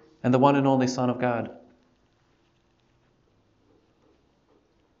children and the one and only Son of God?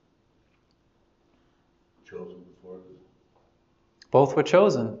 Chosen before Both were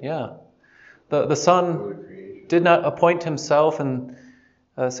chosen, yeah. The Son the creation. did not appoint himself and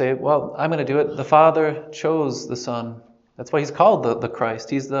say, well, I'm going to do it. The Father chose the Son. That's why he's called the Christ.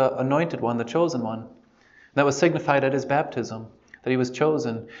 He's the anointed one, the chosen one. And that was signified at his baptism, that he was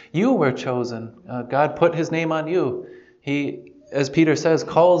chosen. You were chosen. God put his name on you. He, as Peter says,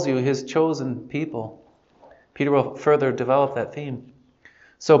 calls you his chosen people. Peter will further develop that theme.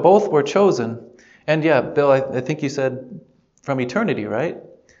 So both were chosen. And yeah, Bill, I think you said from eternity, right?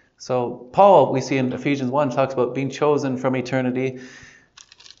 So Paul, we see in Ephesians 1, talks about being chosen from eternity.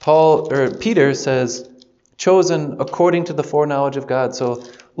 Peter says, chosen according to the foreknowledge of God. So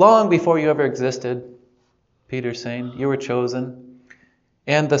long before you ever existed, Peter's saying, you were chosen.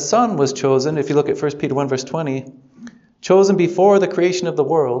 And the Son was chosen, if you look at 1 Peter 1 verse 20, chosen before the creation of the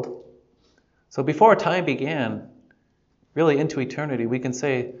world. So before time began, really into eternity, we can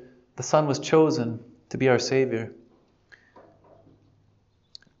say the Son was chosen to be our Savior.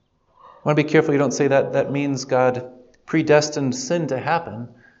 I want to be careful you don't say that means God predestined sin to happen,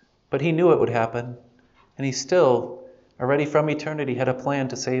 but he knew it would happen, and he still, already from eternity, had a plan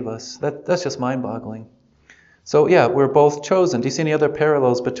to save us. That's just mind-boggling. So yeah, we're both chosen. Do you see any other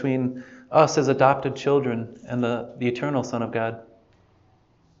parallels between us as adopted children and the eternal Son of God?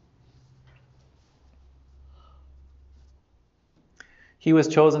 He was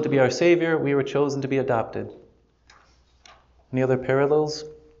chosen to be our Savior. We were chosen to be adopted. Any other parallels?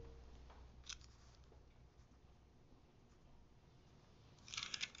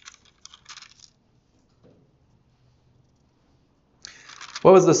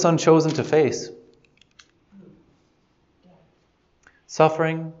 What was the Son chosen to face?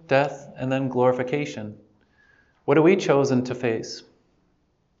 Suffering, death, and then glorification. What are we chosen to face?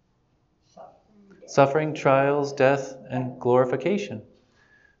 Suffering, trials, death, and glorification.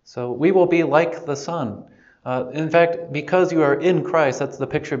 So we will be like the Son. In fact, because you are in Christ, that's the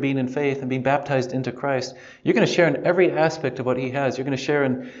picture of being in faith and being baptized into Christ, you're going to share in every aspect of what he has. You're going to share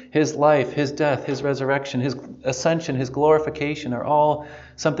in his life, his death, his resurrection, his ascension, his glorification are all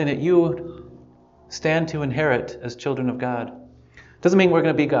something that you stand to inherit as children of God. Doesn't mean we're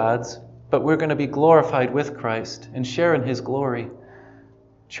going to be gods, but we're going to be glorified with Christ and share in his glory.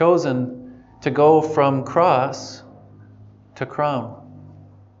 Chosen to go from cross to crown.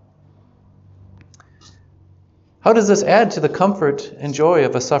 How does this add to the comfort and joy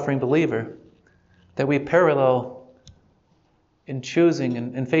of a suffering believer? That we parallel in choosing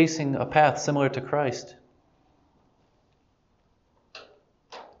and facing a path similar to Christ.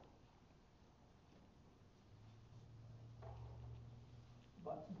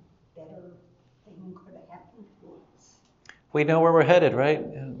 What better thing could happen to us? We know where we're headed, right?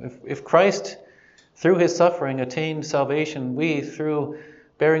 If Christ, through his suffering, attained salvation, we, through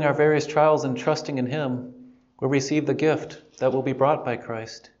bearing our various trials and trusting in him, will receive the gift that will be brought by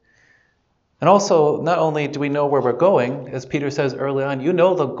Christ. And also, not only do we know where we're going, as Peter says early on, you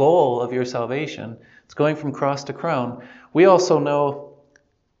know the goal of your salvation. It's going from cross to crown. We also know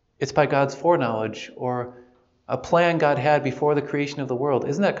it's by God's foreknowledge, or a plan God had before the creation of the world.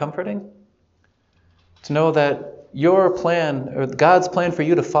 Isn't that comforting? To know that your plan, or God's plan for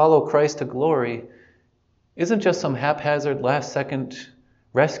you to follow Christ to glory, isn't just some haphazard last-second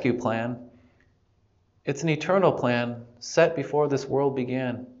rescue plan. It's an eternal plan set before this world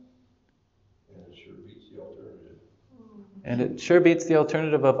began. And it sure beats the alternative. And it sure beats the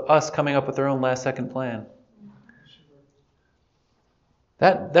alternative of us coming up with our own last-second plan.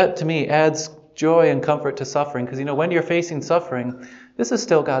 That to me adds joy and comfort to suffering, because when you're facing suffering, this is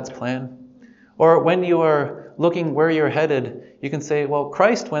still God's plan. Or when you are looking where you're headed, you can say, well,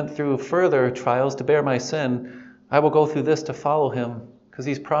 Christ went through further trials to bear my sin. I will go through this to follow him, because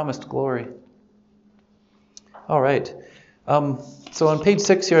he's promised glory. All right. So on page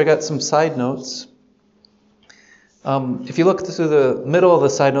 6 here, I got some side notes. If you look through the middle of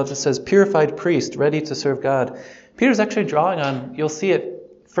the side notes, it says, purified priest, ready to serve God. Peter's actually drawing on, you'll see it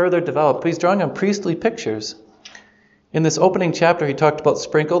further developed, but he's drawing on priestly pictures. In this opening chapter, he talked about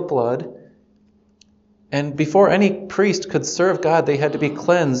sprinkled blood. And before any priest could serve God, they had to be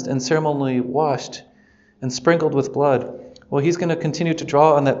cleansed and ceremonially washed and sprinkled with blood. Well, he's going to continue to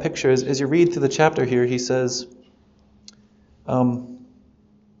draw on that picture. As you read through the chapter here, he says,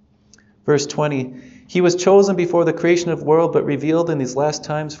 verse 20, he was chosen before the creation of the world, but revealed in these last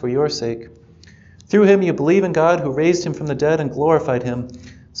times for your sake. Through him you believe in God, who raised him from the dead and glorified him.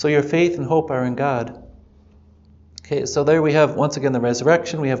 So your faith and hope are in God. Okay, so there we have, once again, the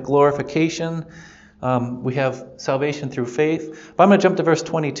resurrection. We have glorification. We have salvation through faith. But I'm going to jump to verse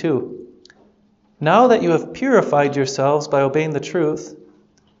 22. Now that you have purified yourselves by obeying the truth,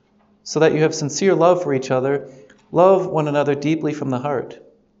 so that you have sincere love for each other, love one another deeply from the heart.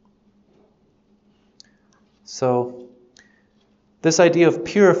 So, this idea of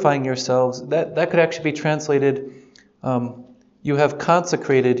purifying yourselves, that could actually be translated, you have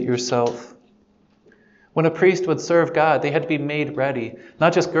consecrated yourself. When a priest would serve God, they had to be made ready.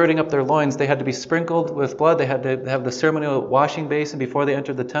 Not just girding up their loins, they had to be sprinkled with blood. They had to have the ceremonial washing basin before they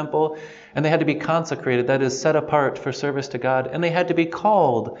entered the temple. And they had to be consecrated, that is, set apart for service to God. And they had to be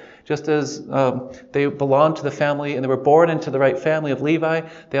called, just as they belonged to the family and they were born into the right family of Levi.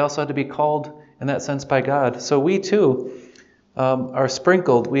 They also had to be called in that sense by God. So we too are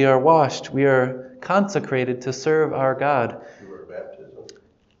sprinkled, we are washed, we are consecrated to serve our God. Through our baptism.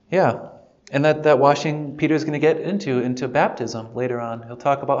 Yeah. And that washing Peter's going to get into baptism later on. He'll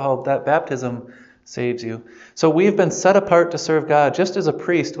talk about how that baptism saves you. So we've been set apart to serve God, just as a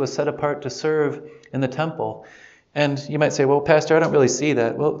priest was set apart to serve in the temple. And you might say, well, Pastor, I don't really see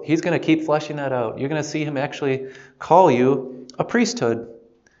that. Well, he's going to keep fleshing that out. You're going to see him actually call you a priesthood.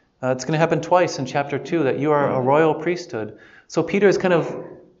 It's going to happen twice in chapter 2, that you are a royal priesthood. So Peter is kind of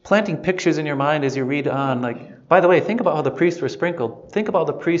planting pictures in your mind as you read on, like, by the way, think about how the priests were sprinkled. Think about how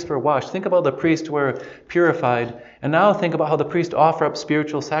the priests were washed. Think about how the priests were purified. And now think about how the priests offer up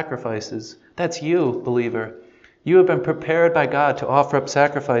spiritual sacrifices. That's you, believer. You have been prepared by God to offer up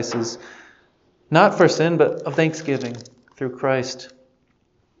sacrifices, not for sin, but of thanksgiving through Christ.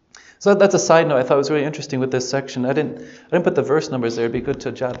 So that's a side note I thought was really interesting with this section. I didn't put the verse numbers there. It'd be good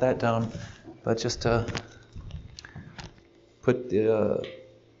to jot that down. But just put the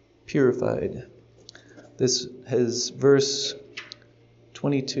purified. This is verse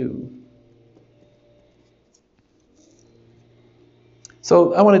 22.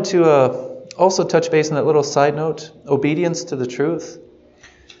 So I wanted to also touch base on that little side note, obedience to the truth.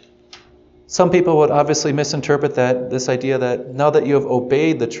 Some people would obviously misinterpret this idea that now that you have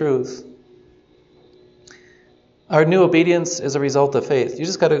obeyed the truth, our new obedience is a result of faith. You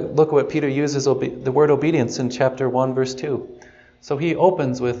just got to look at what Peter uses the word obedience in chapter 1, verse 2. So he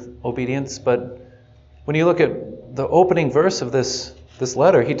opens with obedience, but when you look at the opening verse of this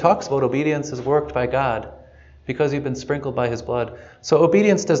letter, he talks about obedience as worked by God because you've been sprinkled by his blood. So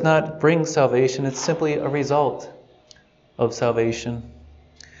obedience does not bring salvation. It's simply a result of salvation.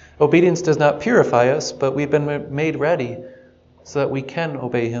 Obedience does not purify us, but we've been made ready so that we can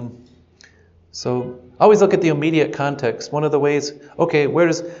obey him. So always look at the immediate context. One of the ways, okay, where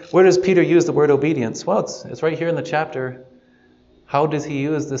does Peter use the word obedience? Well, it's right here in the chapter. How does he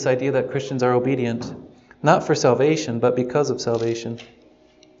use this idea that Christians are obedient? Not for salvation, but because of salvation.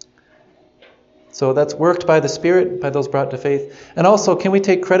 So that's worked by the Spirit, by those brought to faith. And also, can we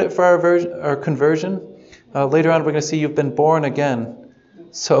take credit for our conversion? Later on, we're going to see you've been born again.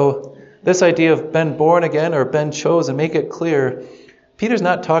 So this idea of been born again or been chosen, make it clear. Peter's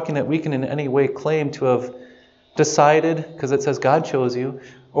not talking that we can in any way claim to have decided, because it says God chose you,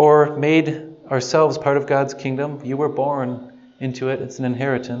 or made ourselves part of God's kingdom. You were born into it. It's an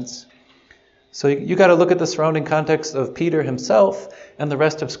inheritance. So you got to look at the surrounding context of Peter himself and the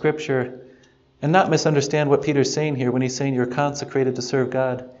rest of Scripture and not misunderstand what Peter's saying here when he's saying you're consecrated to serve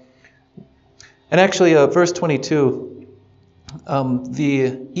God. And actually, verse 22,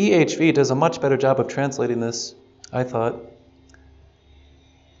 the EHV does a much better job of translating this, I thought.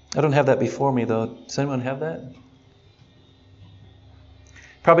 I don't have that before me, though. Does anyone have that?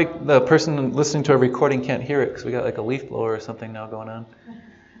 Probably the person listening to our recording can't hear it because we got like a leaf blower or something now going on.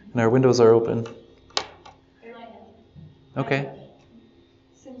 And our windows are open. Okay.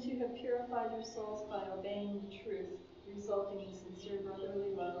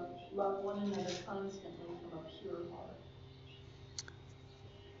 one another constantly from a pure heart.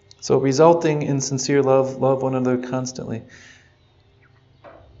 So resulting in sincere love, love one another constantly.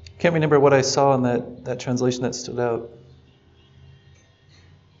 Can't remember what I saw in that translation that stood out.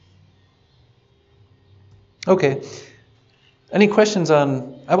 Okay. Any questions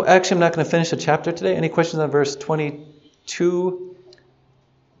on... Actually, I'm not going to finish the chapter today. Any questions on verse 22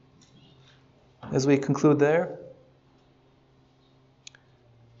 as we conclude there?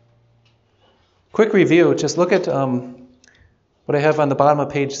 Quick review. Just look at what I have on the bottom of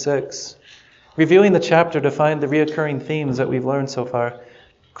page 6. Reviewing the chapter to find the reoccurring themes that we've learned so far.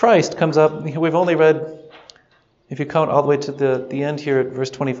 Christ comes up. We've only read, if you count all the way to the end here at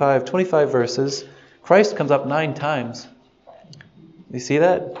verse 25 verses. Christ comes up 9 times. You see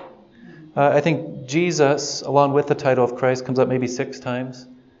that? I think Jesus, along with the title of Christ, comes up maybe 6 times.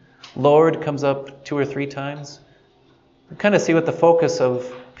 Lord comes up 2 or 3 times. You kind of see what the focus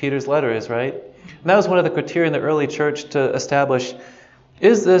of Peter's letter is, right? And that was one of the criteria in the early church to establish,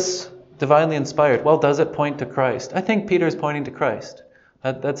 is this divinely inspired? Well, does it point to Christ? I think Peter is pointing to Christ.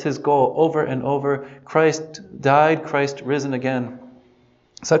 That's his goal over and over. Christ died, Christ risen again.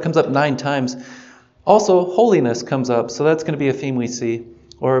 So that comes up 9 times. Also, holiness comes up, so that's going to be a theme we see,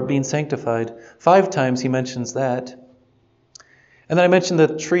 or being sanctified. 5 times he mentions that. And then I mentioned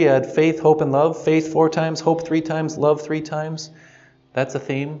the triad, faith, hope, and love. Faith 4 times, hope 3 times, love 3 times. That's a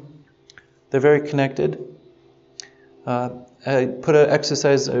theme. They're very connected. I put an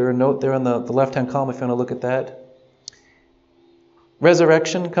exercise or a note there on the left-hand column if you want to look at that.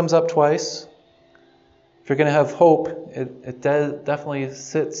 Resurrection comes up twice. If you're going to have hope, it definitely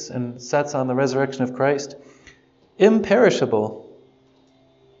sits and sets on the resurrection of Christ. Imperishable.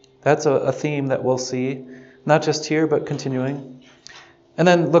 That's a theme that we'll see, not just here, but continuing. And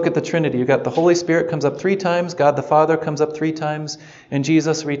then look at the Trinity. You've got the Holy Spirit comes up 3 times, God the Father comes up 3 times, and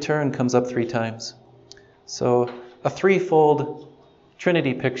Jesus' return comes up 3 times. So a threefold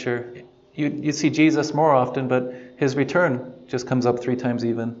Trinity picture. You see Jesus more often, but his return just comes up 3 times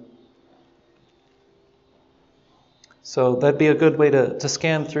even. So that'd be a good way to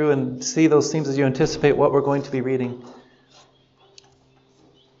scan through and see those themes as you anticipate what we're going to be reading.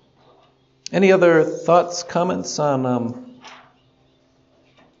 Any other thoughts, comments on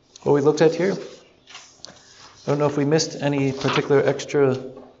what we looked at here? I don't know if we missed any particular extra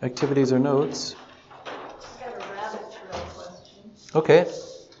activities or notes. I've got a rabbit trail question. Okay.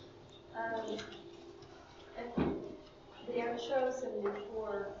 If they are chosen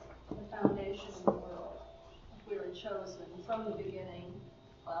before the foundation of the world, if we were chosen from the beginning,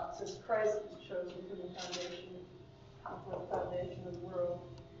 well, it says Christ was chosen from the foundation, before the foundation of the world.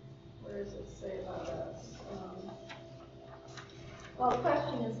 Where does it say about us? Well, the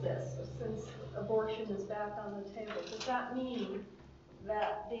question is this: since abortion is back on the table, does that mean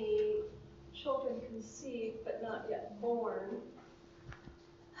that the children conceived but not yet born,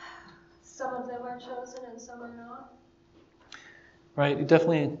 some of them are chosen and some are not? Right, you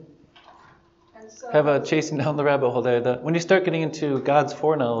definitely And so, have a chasing down the rabbit hole there. When you start getting into God's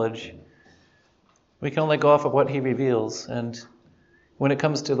foreknowledge, we can only go off of what he reveals. And when it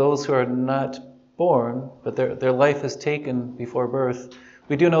comes to those who are not born, but their life is taken before birth,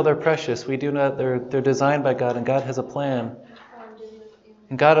 we do know they're precious. We do know that they're designed by God, and God has a plan.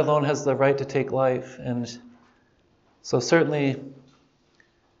 And God alone has the right to take life. And so certainly,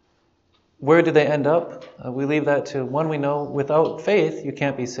 where do they end up? We leave that to one. We know without faith you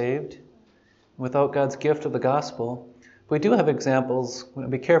can't be saved. Without God's gift of the gospel. We do have examples,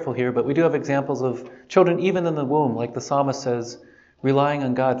 be careful here, but we do have examples of children even in the womb, like the psalmist says, relying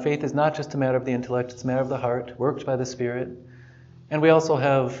on God. Faith is not just a matter of the intellect, it's a matter of the heart, worked by the Spirit. And we also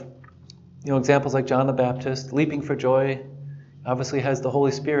have examples like John the Baptist, leaping for joy, obviously has the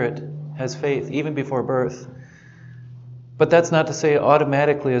Holy Spirit, has faith, even before birth. But that's not to say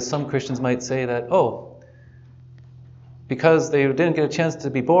automatically, as some Christians might say, that, because they didn't get a chance to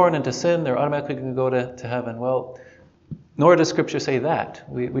be born and to sin, they're automatically going to go to heaven. Well, nor does Scripture say that.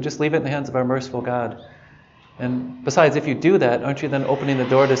 We just leave it in the hands of our merciful God. And besides, if you do that, aren't you then opening the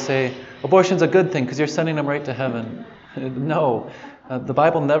door to say, abortion's a good thing because you're sending them right to heaven? No, the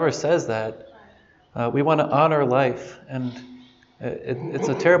Bible never says that. We want to honor life, and it's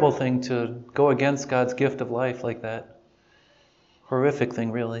a terrible thing to go against God's gift of life like that. Horrific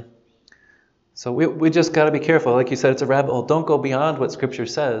thing, really. So we just got to be careful. Like you said, it's a rabbit hole. Don't go beyond what Scripture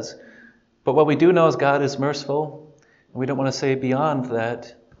says. But what we do know is God is merciful, and we don't want to say beyond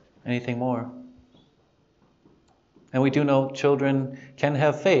that anything more. And we do know children can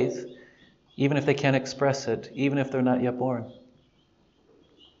have faith, even if they can't express it, even if they're not yet born.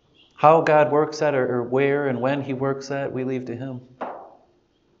 How God works that, or where and when he works that, we leave to him.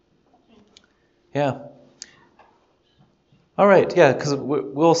 Yeah. All right, yeah, because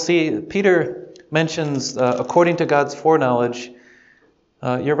we'll see, Peter mentions, according to God's foreknowledge,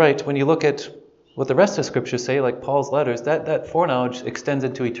 you're right, when you look at what the rest of Scripture say, like Paul's letters, that foreknowledge extends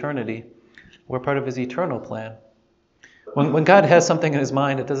into eternity. We're part of his eternal plan. When God has something in his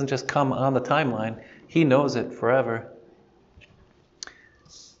mind, it doesn't just come on the timeline. He knows it forever.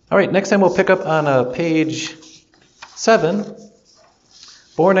 All right, next time we'll pick up on page 7,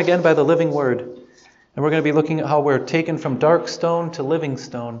 Born Again by the Living Word. And we're going to be looking at how we're taken from dark stone to living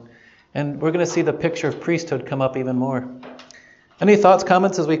stone. And we're going to see the picture of priesthood come up even more. Any thoughts,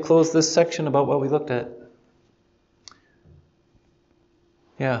 comments as we close this section about what we looked at?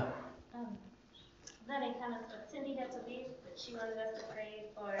 Yeah. Not any comments, but Cindy had to leave, but she wanted us to pray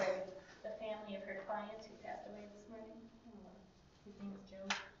for the family of her client who passed away this morning. His name is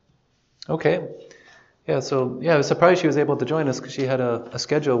Joe. Okay. Yeah, I was surprised she was able to join us because she had a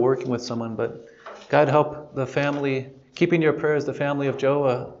schedule working with someone, but God help the family, keep in your prayers the family of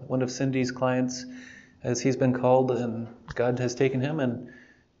Joe, one of Cindy's clients, as he's been called and God has taken him, and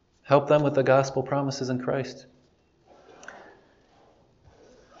help them with the gospel promises in Christ.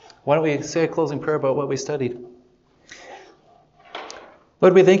 Why don't we say a closing prayer about what we studied?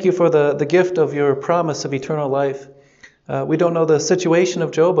 Lord, we thank you for the gift of your promise of eternal life. We don't know the situation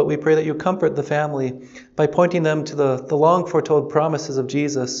of Joe, but we pray that you comfort the family by pointing them to the long foretold promises of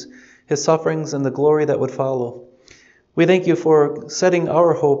Jesus, his sufferings and the glory that would follow. We thank you for setting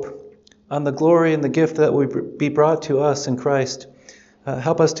our hope on the glory and the gift that will be brought to us in Christ.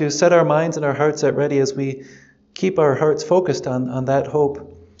 Help us to set our minds and our hearts at ready as we keep our hearts focused on that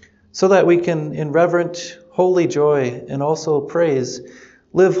hope, so that we can, in reverent, holy joy and also praise,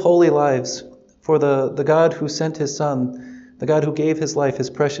 live holy lives for the God who sent his Son, the God who gave his life, his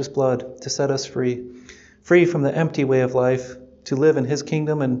precious blood, to set us free from the empty way of life, to live in his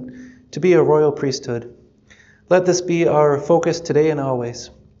kingdom and to be a royal priesthood. Let this be our focus today and always.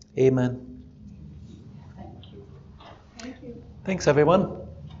 Amen. Thank you. Thank you. Thanks, everyone.